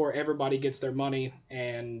 Therefore, everybody gets their money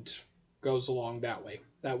and goes along that way.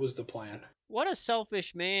 That was the plan. What a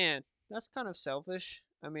selfish man. That's kind of selfish.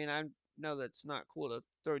 I mean, I know that's not cool to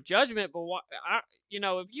throw judgment, but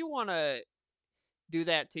if you want to do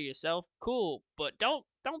that to yourself, cool, but don't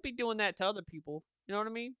be doing that to other people. You know what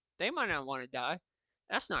I mean? They might not want to die.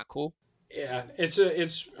 That's not cool. Yeah,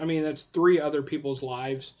 that's 3 other people's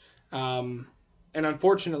lives, and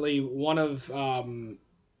unfortunately, one of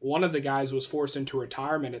the guys was forced into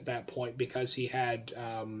retirement at that point because he had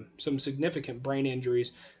some significant brain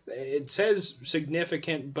injuries. It says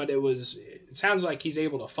significant, but it sounds like he's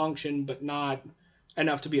able to function, but not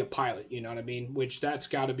enough to be a pilot. You know what I mean? Which that's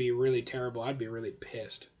got to be really terrible. I'd be really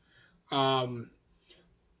pissed. On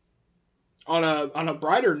a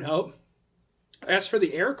brighter note, as for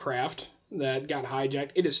the aircraft that got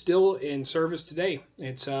hijacked, it is still in service today.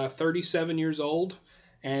 It's 37 years old,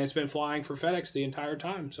 and it's been flying for FedEx the entire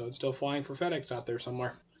time. So it's still flying for FedEx out there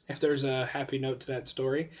somewhere, if there's a happy note to that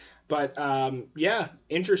story. But yeah,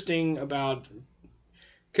 interesting about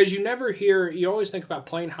because you always think about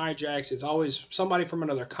plane hijacks. It's always somebody from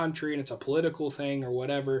another country and it's a political thing or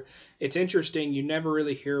whatever. It's interesting. You never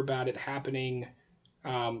really hear about it happening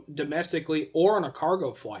domestically or on a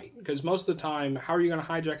cargo flight. Because most of the time, how are you going to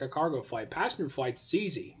hijack a cargo flight? Passenger flights, it's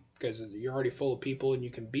easy because you're already full of people and you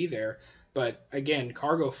can be there. But again,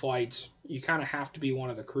 cargo flights, you kind of have to be one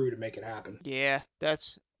of the crew to make it happen. Yeah,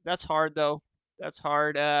 that's hard though. That's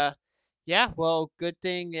hard. Yeah, well, good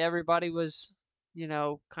thing everybody was,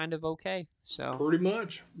 kind of okay. So, Pretty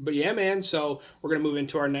much. But yeah, man. So we're going to move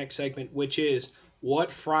into our next segment, which is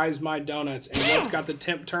what fries my donuts and what's got the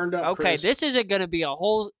temp turned up, okay, Chris. this isn't going to be a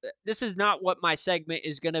whole this is not what my segment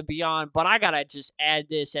is going to be on, but I got to just add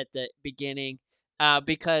this at the beginning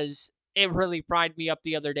because it really fried me up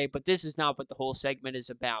the other day, but this is not what the whole segment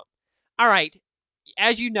is about. All right,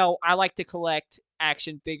 as you know, I like to collect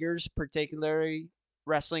action figures, particularly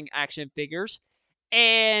wrestling action figures.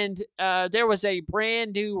 And there was a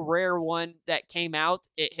brand new rare one that came out.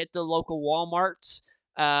 It hit the local Walmarts.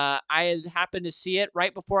 I had happened to see it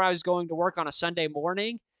right before I was going to work on a Sunday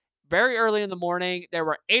morning. Very early in the morning, there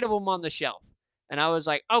were 8 of them on the shelf. And I was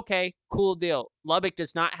like, okay, cool deal. Lubbock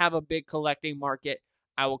does not have a big collecting market.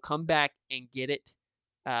 I will come back and get it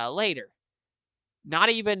later. Not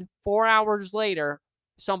even 4 hours later,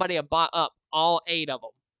 somebody had bought up all 8 of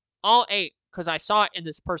them. All 8, because I saw it in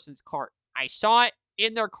this person's cart. I saw it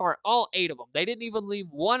in their cart, all 8 of them. They didn't even leave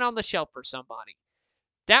one on the shelf for somebody.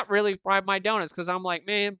 That really fried my donuts because I'm like,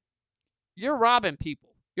 man, you're robbing people.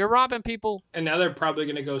 You're robbing people. And now they're probably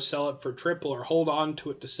going to go sell it for triple or hold on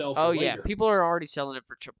to it to sell for Oh, yeah, later. people are already selling it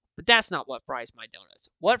for triple. But that's not what fries my donuts.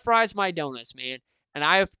 What fries my donuts, man? And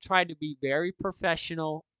I have tried to be very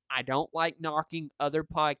professional. I don't like knocking other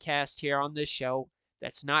podcasts here on this show.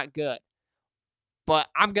 That's not good. But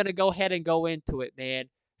I'm going to go ahead and go into it, man.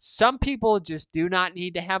 Some people just do not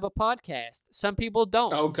need to have a podcast. Some people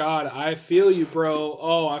don't. Oh, God. I feel you, bro.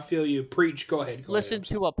 Oh, I feel you. Preach. Go ahead. Listened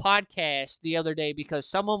to a podcast the other day because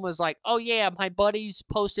someone was like, oh, yeah, my buddies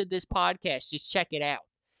posted this podcast. Just check it out.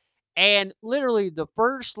 And literally the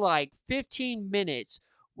first like 15 minutes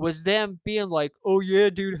was them being like, oh, yeah,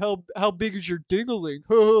 dude, how big is your dingling?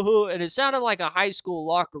 And it sounded like a high school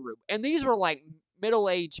locker room. And these were like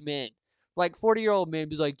middle-aged men. Like 40-year-old man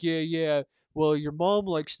was like, yeah. Well, your mom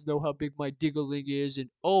likes to know how big my dingling is. And,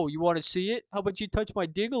 oh, you want to see it? How about you touch my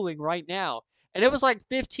dingling right now? And it was like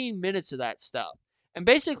 15 minutes of that stuff. And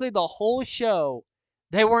basically the whole show,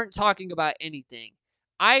 they weren't talking about anything.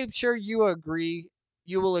 I'm sure you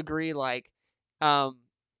will agree, like, um,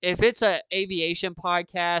 if it's a aviation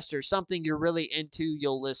podcast or something you're really into,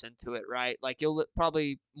 you'll listen to it, right? Like you'll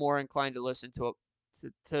probably more inclined to listen to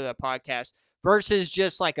the podcast versus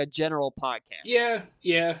just like a general podcast. Yeah,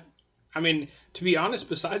 yeah. I mean, to be honest,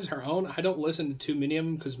 besides our own, I don't listen to too many of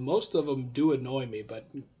them because most of them do annoy me,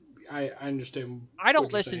 but I understand I what don't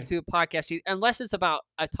you're listen saying. to a podcast unless it's about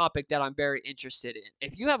a topic that I'm very interested in.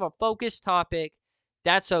 If you have a focused topic,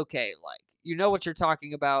 that's okay. Like, you know what you're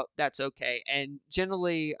talking about, that's okay. And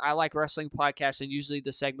generally, I like wrestling podcasts, and usually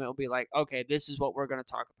the segment will be like, okay, this is what we're going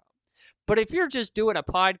to talk about. But if you're just doing a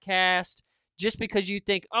podcast just because you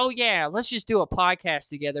think, oh, yeah, let's just do a podcast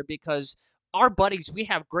together because our buddies, we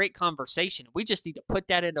have great conversation. We just need to put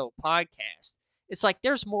that into a podcast. It's like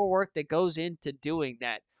there's more work that goes into doing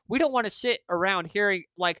that. We don't want to sit around hearing,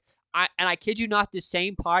 like, I kid you not, the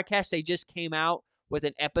same podcast, they just came out with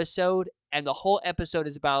an episode, and the whole episode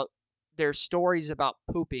is about their stories about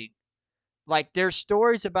pooping. Like, their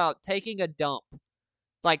stories about taking a dump.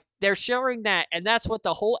 Like, they're showing that, and that's what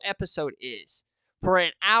the whole episode is for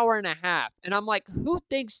an hour and a half. And I'm like, who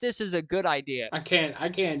thinks this is a good idea? I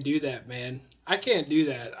can't do that, man. I can't do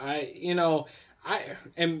that. I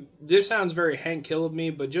and this sounds very Hank Hill of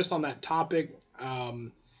me, but just on that topic,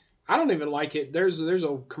 I don't even like it. There's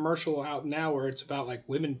a commercial out now where it's about like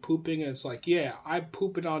women pooping, and it's like, yeah, I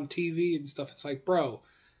poop it on TV and stuff. It's like, bro,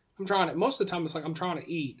 I'm trying to. Most of the time, it's like I'm trying to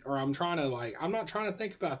eat, or I'm trying to like. I'm not trying to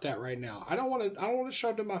think about that right now. I don't want to. I don't want to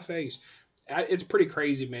shove it in my face. It's pretty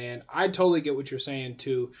crazy, man. I totally get what you're saying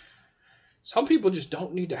too. Some people just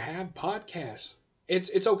don't need to have podcasts.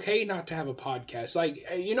 It's okay not to have a podcast. Like,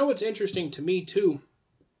 you know what's interesting to me too?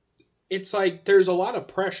 It's like there's a lot of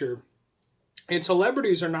pressure, and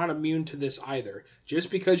celebrities are not immune to this either.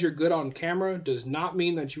 Just because you're good on camera does not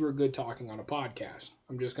mean that you are good talking on a podcast.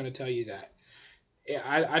 I'm just going to tell you that.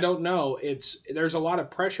 I don't know. There's a lot of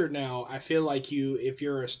pressure now. I feel like if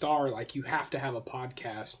you're a star, like you have to have a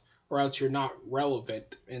podcast or else you're not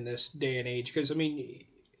relevant in this day and age. Because I mean,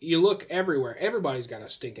 you look everywhere. Everybody's got a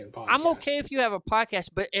stinking podcast. I'm okay if you have a podcast,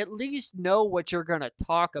 but at least know what you're going to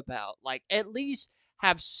talk about. Like, at least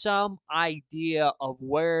have some idea of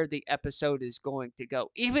where the episode is going to go.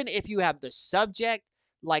 Even if you have the subject,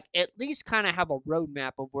 like at least kind of have a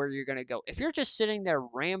roadmap of where you're going to go. If you're just sitting there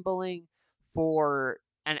rambling for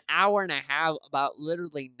an hour and a half about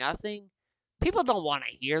literally nothing, people don't want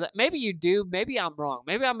to hear that. Maybe you do. Maybe I'm wrong.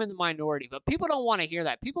 Maybe I'm in the minority, but people don't want to hear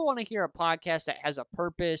that. People want to hear a podcast that has a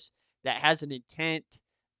purpose, that has an intent,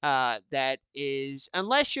 that is,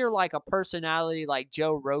 unless you're like a personality like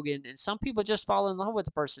Joe Rogan, and some people just fall in love with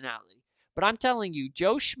the personality. But I'm telling you,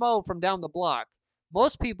 Joe Schmo from down the block,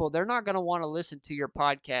 most people, they're not going to want to listen to your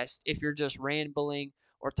podcast if you're just rambling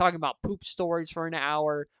or talking about poop stories for an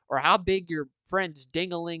hour or how big your friend's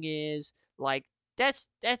dingling is. Like, that's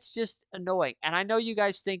just annoying. And I know you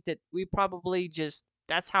guys think that we probably just,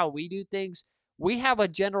 that's how we do things. We have a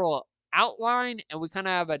general outline and we kind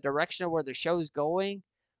of have a direction of where the show's going,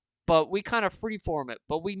 but we kind of freeform it.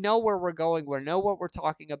 But we know where we're going. We know what we're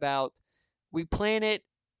talking about. We plan it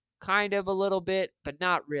kind of a little bit, but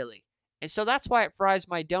not really. And so that's why it fries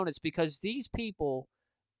my donuts, because these people,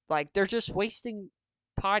 like, they're just wasting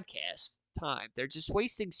podcast time. They're just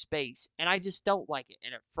wasting space, and I just don't like it,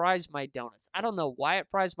 and it fries my donuts. I don't know why it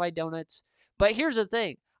fries my donuts, but here's the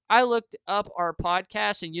thing. I looked up our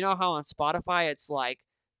podcast, and you know how on Spotify it's like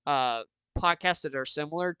podcasts that are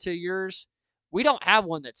similar to yours? We don't have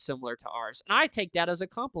one that's similar to ours, and I take that as a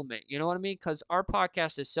compliment. You know what I mean? Because our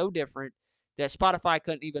podcast is so different that Spotify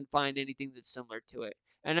couldn't even find anything that's similar to it.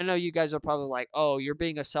 And I know you guys are probably like, oh, you're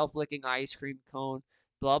being a self-licking ice cream cone,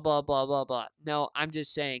 blah, blah, blah, blah, blah. No, I'm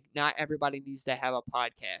just saying not everybody needs to have a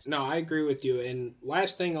podcast. No, I agree with you. And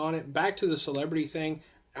last thing on it, back to the celebrity thing,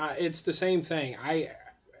 it's the same thing.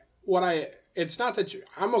 It's not that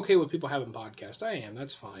I'm okay with people having podcasts. I am.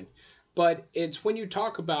 That's fine. But it's when you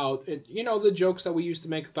talk about, the jokes that we used to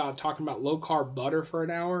make about talking about low-carb butter for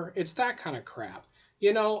an hour, it's that kind of crap.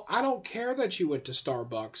 I don't care that you went to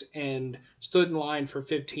Starbucks and stood in line for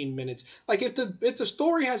 15 minutes. Like, if the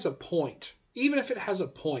story has a point, even if it has a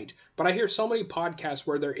point, but I hear so many podcasts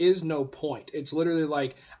where there is no point. It's literally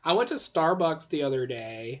like, I went to Starbucks the other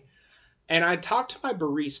day and I talked to my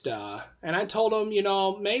barista and I told him,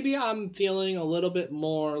 maybe I'm feeling a little bit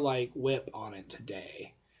more like whip on it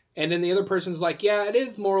today. And then the other person's like, yeah, it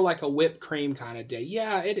is more like a whipped cream kind of day.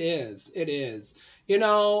 Yeah, it is. It is.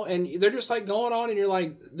 And they're just like going on and you're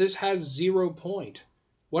like, this has 0 point.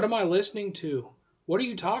 What am I listening to? What are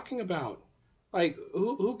you talking about? Like,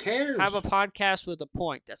 who cares? Have a podcast with a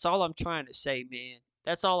point. That's all I'm trying to say, man.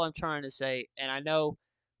 That's all I'm trying to say. And I know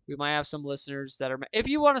we might have some listeners that are, if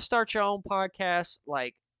you want to start your own podcast,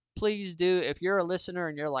 like, please do. If you're a listener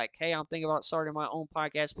and you're like, hey, I'm thinking about starting my own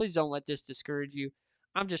podcast, please don't let this discourage you.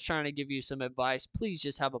 I'm just trying to give you some advice. Please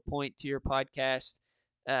just have a point to your podcast.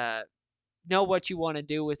 Know what you want to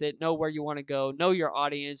do with it. Know where you want to go. Know your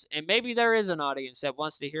audience. And maybe there is an audience that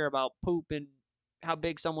wants to hear about poop and how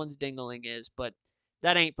big someone's dingling is. But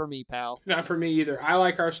that ain't for me, pal. Not for me either. I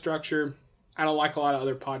like our structure. I don't like a lot of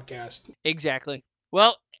other podcasts. Exactly.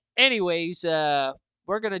 Well, anyways,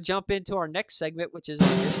 we're going to jump into our next segment, which is our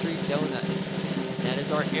Mystery Donut. And that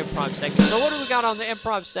is our improv segment. So what do we got on the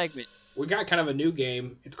improv segment? We got kind of a new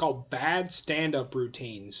game. It's called Bad Stand-Up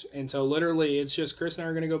Routines. And so literally it's just Chris and I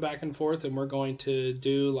are going to go back and forth and we're going to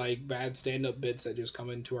do like bad stand-up bits that just come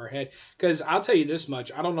into our head. Because I'll tell you this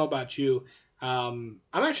much. I don't know about you. I'm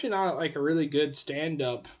actually not like a really good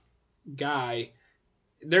stand-up guy.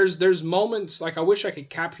 There's moments, like I wish I could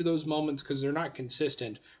capture those moments because they're not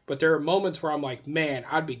consistent. But there are moments where I'm like, man,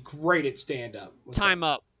 I'd be great at stand-up. Time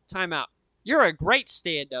out. You're a great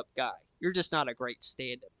stand-up guy. You're just not a great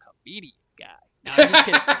stand-up comedian guy. No, I'm just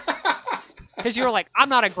kidding. Because you were like, I'm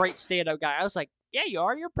not a great stand-up guy. I was like, yeah, you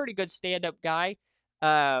are. You're a pretty good stand-up guy.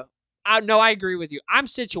 I agree with you. I'm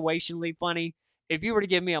situationally funny. If you were to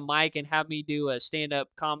give me a mic and have me do a stand-up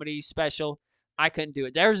comedy special, I couldn't do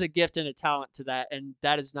it. There's a gift and a talent to that, and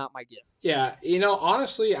that is not my gift. Yeah,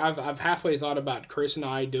 honestly, I've halfway thought about Chris and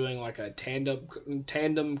I doing like a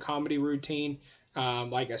tandem comedy routine,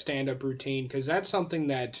 like a stand-up routine, because that's something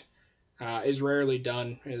that is rarely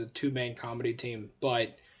done as a two-man comedy team,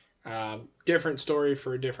 but different story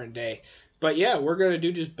for a different day. But yeah, we're going to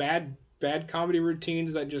do just bad comedy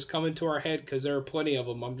routines that just come into our head because there are plenty of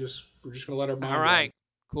them. We're just going to let our mind All right. run.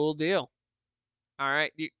 Cool deal. All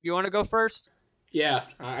right. You want to go first? Yeah,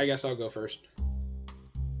 I guess I'll go first.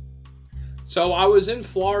 So I was in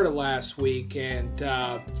Florida last week, and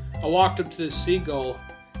I walked up to this seagull,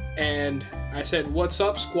 and I said, "What's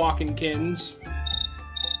up, squawking kittens?"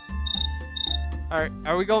 All right.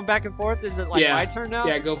 Are we going back and forth? Is it like my turn now?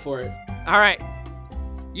 Yeah, go for it. All right.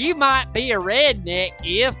 You might be a redneck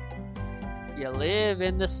if you live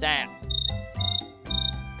in the South.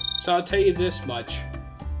 So I'll tell you this much.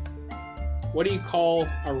 What do you call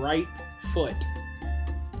a right foot?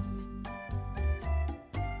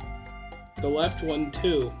 The left one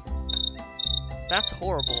too. That's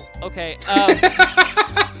horrible. Okay.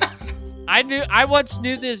 I once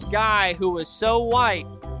knew this guy who was so white.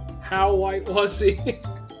 How white was he?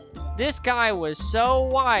 This guy was so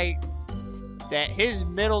white that his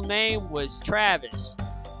middle name was Travis.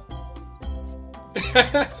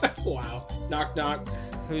 Wow. Knock knock.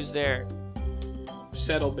 Who's there?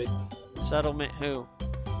 Settlement. Settlement who?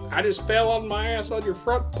 I just fell on my ass on your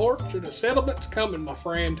front porch and a settlement's coming, my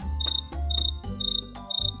friend.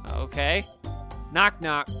 Okay. Knock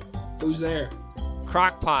knock. Who's there?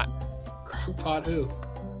 Crockpot. Crockpot who?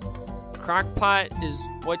 Crockpot is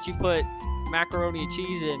what you put macaroni and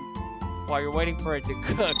cheese in while you're waiting for it to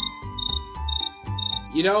cook.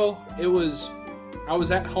 You know, I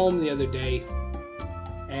was at home the other day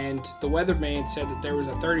and the weatherman said that there was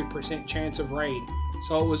a 30% chance of rain.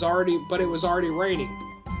 So it was already raining.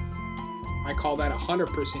 I call that a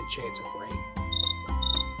 100% chance of rain.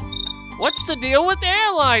 What's the deal with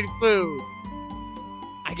airline food?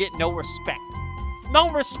 I get no respect. No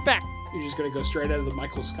respect. You're just gonna go straight out of the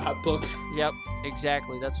Michael Scott book. Yep,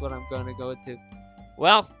 exactly. That's what I'm gonna go to.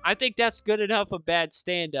 Well, I think that's good enough of bad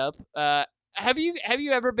stand-up. Have you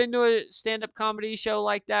ever been to a stand-up comedy show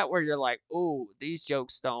like that where you're like, ooh, these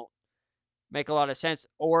jokes don't make a lot of sense?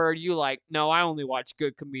 Or are you like, no, I only watch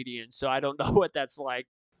good comedians, so I don't know what that's like?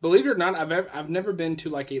 Believe it or not, I've never been to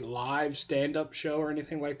like a live stand-up show or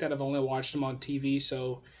anything like that. I've only watched them on TV,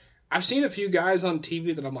 so I've seen a few guys on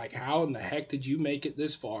TV that I'm like, how in the heck did you make it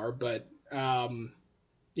this far? But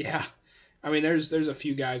yeah, I mean, there's a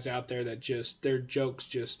few guys out there that just their jokes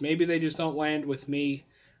just maybe they just don't land with me.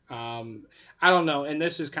 I don't know, and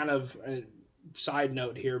this is kind of a side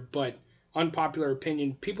note here, but unpopular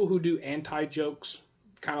opinion: people who do anti-jokes,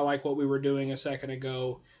 kind of like what we were doing a second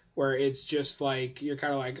ago, where it's just like you're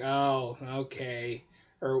kind of like, oh, okay,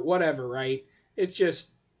 or whatever, right? It's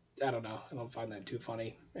just I don't know. I don't find that too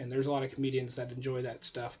funny. And there's a lot of comedians that enjoy that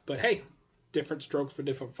stuff. But hey, different strokes for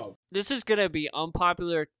different folk. This is going to be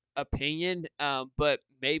unpopular opinion, but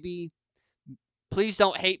maybe, please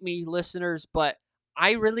don't hate me, listeners, but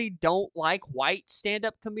I really don't like white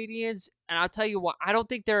stand-up comedians. And I'll tell you what, I don't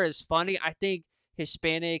think they're as funny. I think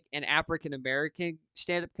Hispanic and African-American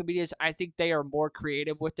stand-up comedians, I think they are more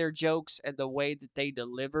creative with their jokes and the way that they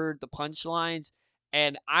deliver the punchlines.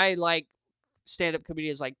 And I like stand-up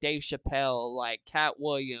comedians like Dave Chappelle, like Cat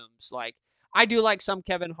Williams, like I do like some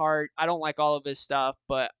Kevin Hart. I don't like all of his stuff,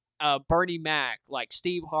 but Bernie Mac, like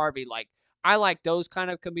Steve Harvey, like I like those kind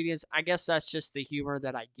of comedians. I guess that's just the humor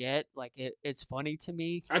that I get. Like it's funny to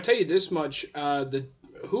me. I'll tell you this much: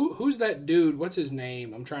 who's that dude? What's his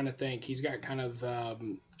name? I'm trying to think. He's got kind of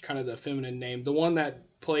the feminine name. The one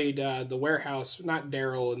that played the Warehouse, not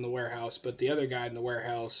Daryl in the Warehouse, but the other guy in the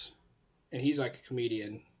Warehouse, and he's like a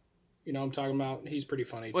comedian. You know what I'm talking about? He's pretty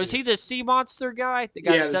funny. Was too. he the sea monster guy? The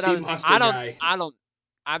guy Yeah, that the said sea I was. monster guy.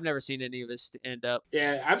 I've never seen any of his stand up.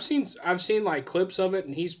 Yeah, I've seen like clips of it,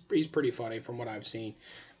 and he's pretty funny from what I've seen.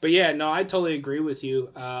 But yeah, no, I totally agree with you.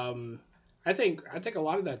 I think a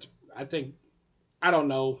lot of that's I don't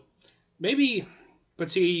know, maybe,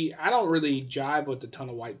 but see, I don't really jive with a ton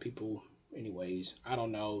of white people, anyways. I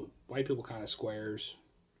don't know, white people kind of squares,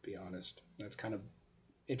 to be honest. That's kind of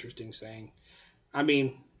interesting saying. I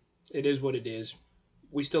mean, it is what it is.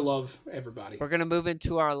 We still love everybody. We're going to move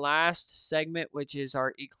into our last segment, which is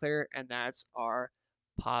our eclair, and that's our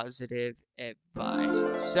positive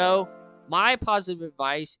advice. So, my positive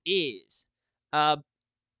advice is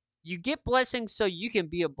you get blessings so you can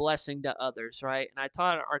be a blessing to others, right? And I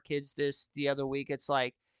taught our kids this the other week. It's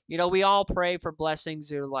like, we all pray for blessings.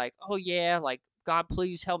 They're like, oh, yeah, like, God,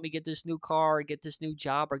 please help me get this new car or get this new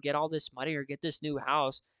job or get all this money or get this new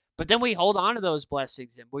house. But then we hold on to those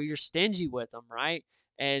blessings and we're stingy with them, right?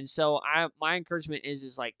 And so my encouragement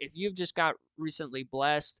is like, if you've just got recently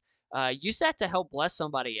blessed, use that to help bless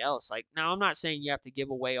somebody else. Like, now I'm not saying you have to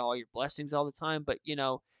give away all your blessings all the time, but,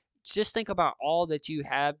 just think about all that you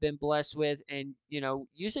have been blessed with and,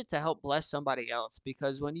 use it to help bless somebody else.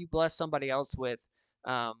 Because when you bless somebody else with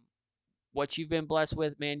what you've been blessed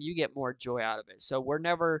with, man, you get more joy out of it. So we're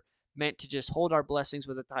never meant to just hold our blessings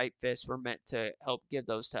with a tight fist. We're meant to help give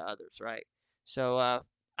those to others, right? So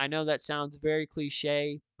I know that sounds very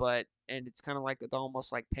cliche, and it's kind of like it's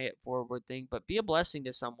almost like pay it forward thing, but be a blessing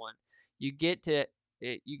to someone. You get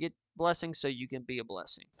blessings so you can be a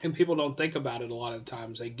blessing. And people don't think about it a lot of the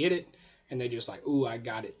times. They get it and they just like, ooh, I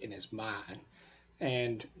got it and it's mine.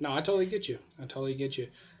 And no, I totally get you.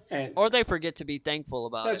 And or they forget to be thankful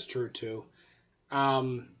about it. That's true too.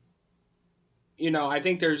 I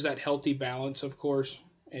think there's that healthy balance, of course.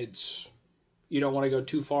 It's you don't want to go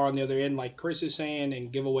too far on the other end, like Chris is saying,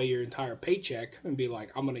 and give away your entire paycheck and be like,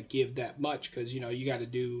 I'm going to give that much because, you got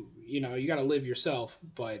to you got to live yourself.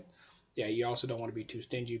 But yeah, you also don't want to be too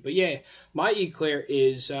stingy. But yeah, my eclair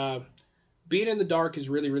is being in the dark is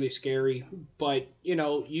really, really scary. But,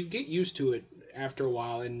 you get used to it after a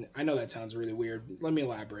while. And I know that sounds really weird. Let me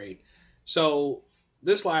elaborate. So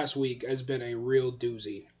this last week has been a real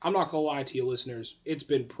doozy. I'm not going to lie to you listeners. It's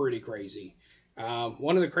been pretty crazy.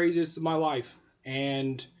 One of the craziest of my life.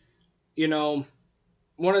 And,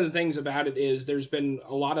 one of the things about it is there's been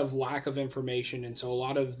a lot of lack of information. And so a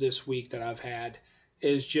lot of this week that I've had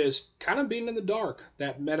is just kind of being in the dark,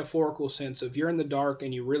 that metaphorical sense of you're in the dark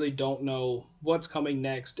and you really don't know what's coming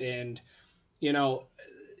next. And, you know,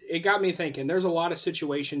 it got me thinking there's a lot of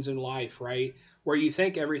situations in life, right, where you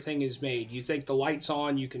think everything is made. You think the light's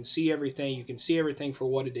on, you can see everything for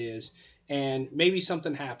what it is. And maybe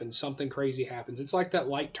something happens, something crazy happens. It's like that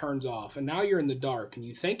light turns off, and now you're in the dark, and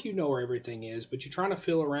you think you know where everything is, but you're trying to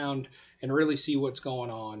feel around and really see what's going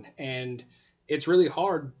on. And it's really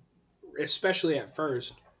hard, especially at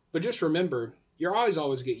first. But just remember, your eyes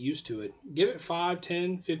always get used to it. Give it 5,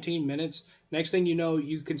 10, 15 minutes. Next thing you know,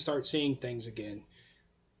 you can start seeing things again.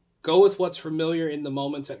 Go with what's familiar in the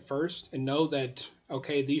moments at first and know that,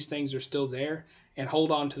 okay, these things are still there, and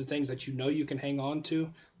hold on to the things that you can hang on to.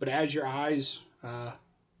 But as your eyes,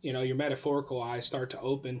 your metaphorical eyes start to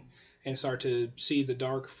open and start to see the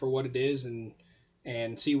dark for what it is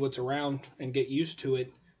and see what's around and get used to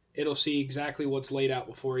it, it'll see exactly what's laid out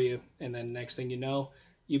before you. And then next thing you know,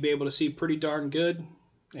 you'll be able to see pretty darn good,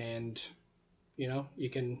 and, you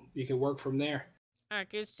can work from there. I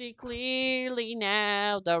can see clearly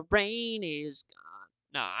now the rain is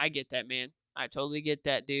gone. No, I get that, man. I totally get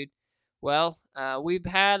that, dude. Well, we've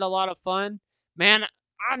had a lot of fun. Man,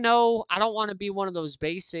 I know I don't want to be one of those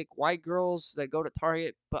basic white girls that go to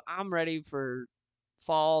Target, but I'm ready for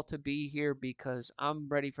fall to be here because I'm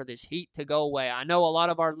ready for this heat to go away. I know a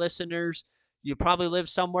lot of our listeners, you probably live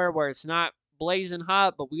somewhere where it's not blazing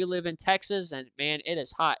hot, but we live in Texas, and man, it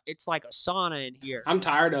is hot. It's like a sauna in here. I'm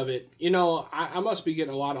tired of it. I must be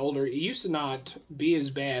getting a lot older. It used to not be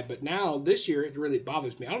as bad, but now this year it really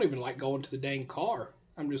bothers me. I don't even like going to the dang car.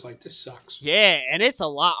 I'm just like, this sucks. Yeah, and it's a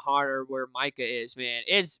lot harder where Micah is, man.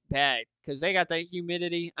 It's bad because they got that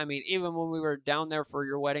humidity. I mean, even when we were down there for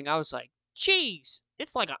your wedding, I was like, "Jeez,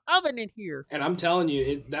 it's like an oven in here." And I'm telling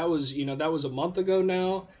you, that was a month ago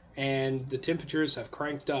now, and the temperatures have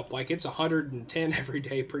cranked up. Like it's 110 every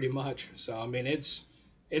day, pretty much. So I mean, it's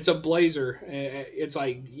a blazer. It's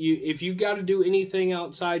like if you got to do anything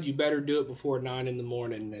outside, you better do it before 9 in the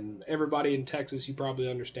morning. And everybody in Texas, you probably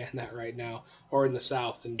understand that right now, or in the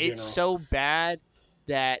South in general. It's so bad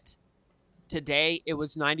that today it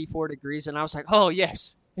was 94 degrees, and I was like, "Oh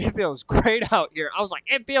yes, it feels great out here." I was like,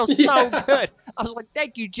 "It feels so good." I was like,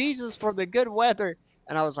 "Thank you, Jesus, for the good weather."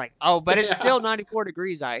 And I was like, "Oh, but it's still 94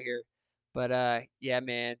 degrees out here." But yeah,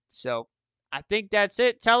 man. So I think that's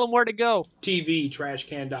it. Tell them where to go.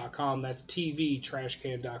 tvtrashcan.com. That's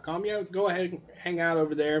tvtrashcan.com. Yeah, go ahead and hang out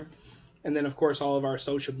over there. And then, of course, all of our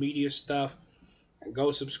social media stuff. And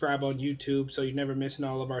go subscribe on YouTube so you're never missing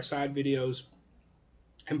all of our side videos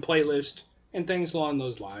and playlist and things along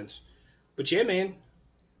those lines. But yeah, man,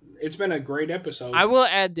 it's been a great episode. I will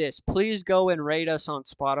add this. Please go and rate us on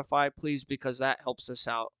Spotify, please, because that helps us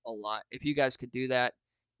out a lot. If you guys could do that,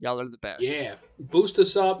 y'all are the best. Yeah. Boost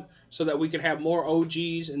us up so that we can have more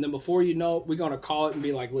OGs. And then before you know it, we're going to call it and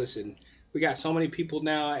be like, listen, we got so many people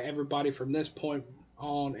now. Everybody from this point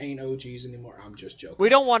on ain't OGs anymore. I'm just joking. We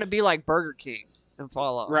don't want to be like Burger King and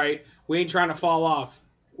fall off. Right. We ain't trying to fall off.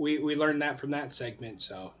 We learned that from that segment.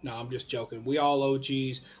 So, no, I'm just joking. We all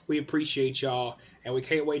OGs. We appreciate y'all. And we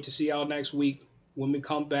can't wait to see y'all next week when we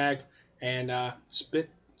come back and spit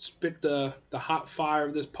the hot fire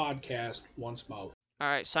of this podcast once more. All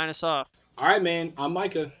right, sign us off. All right, man. I'm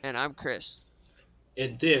Micah. And I'm Chris.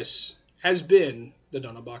 And this has been the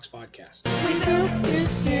Donut Box Podcast. We built this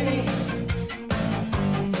city.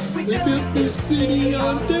 We built this city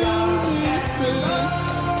on Donut.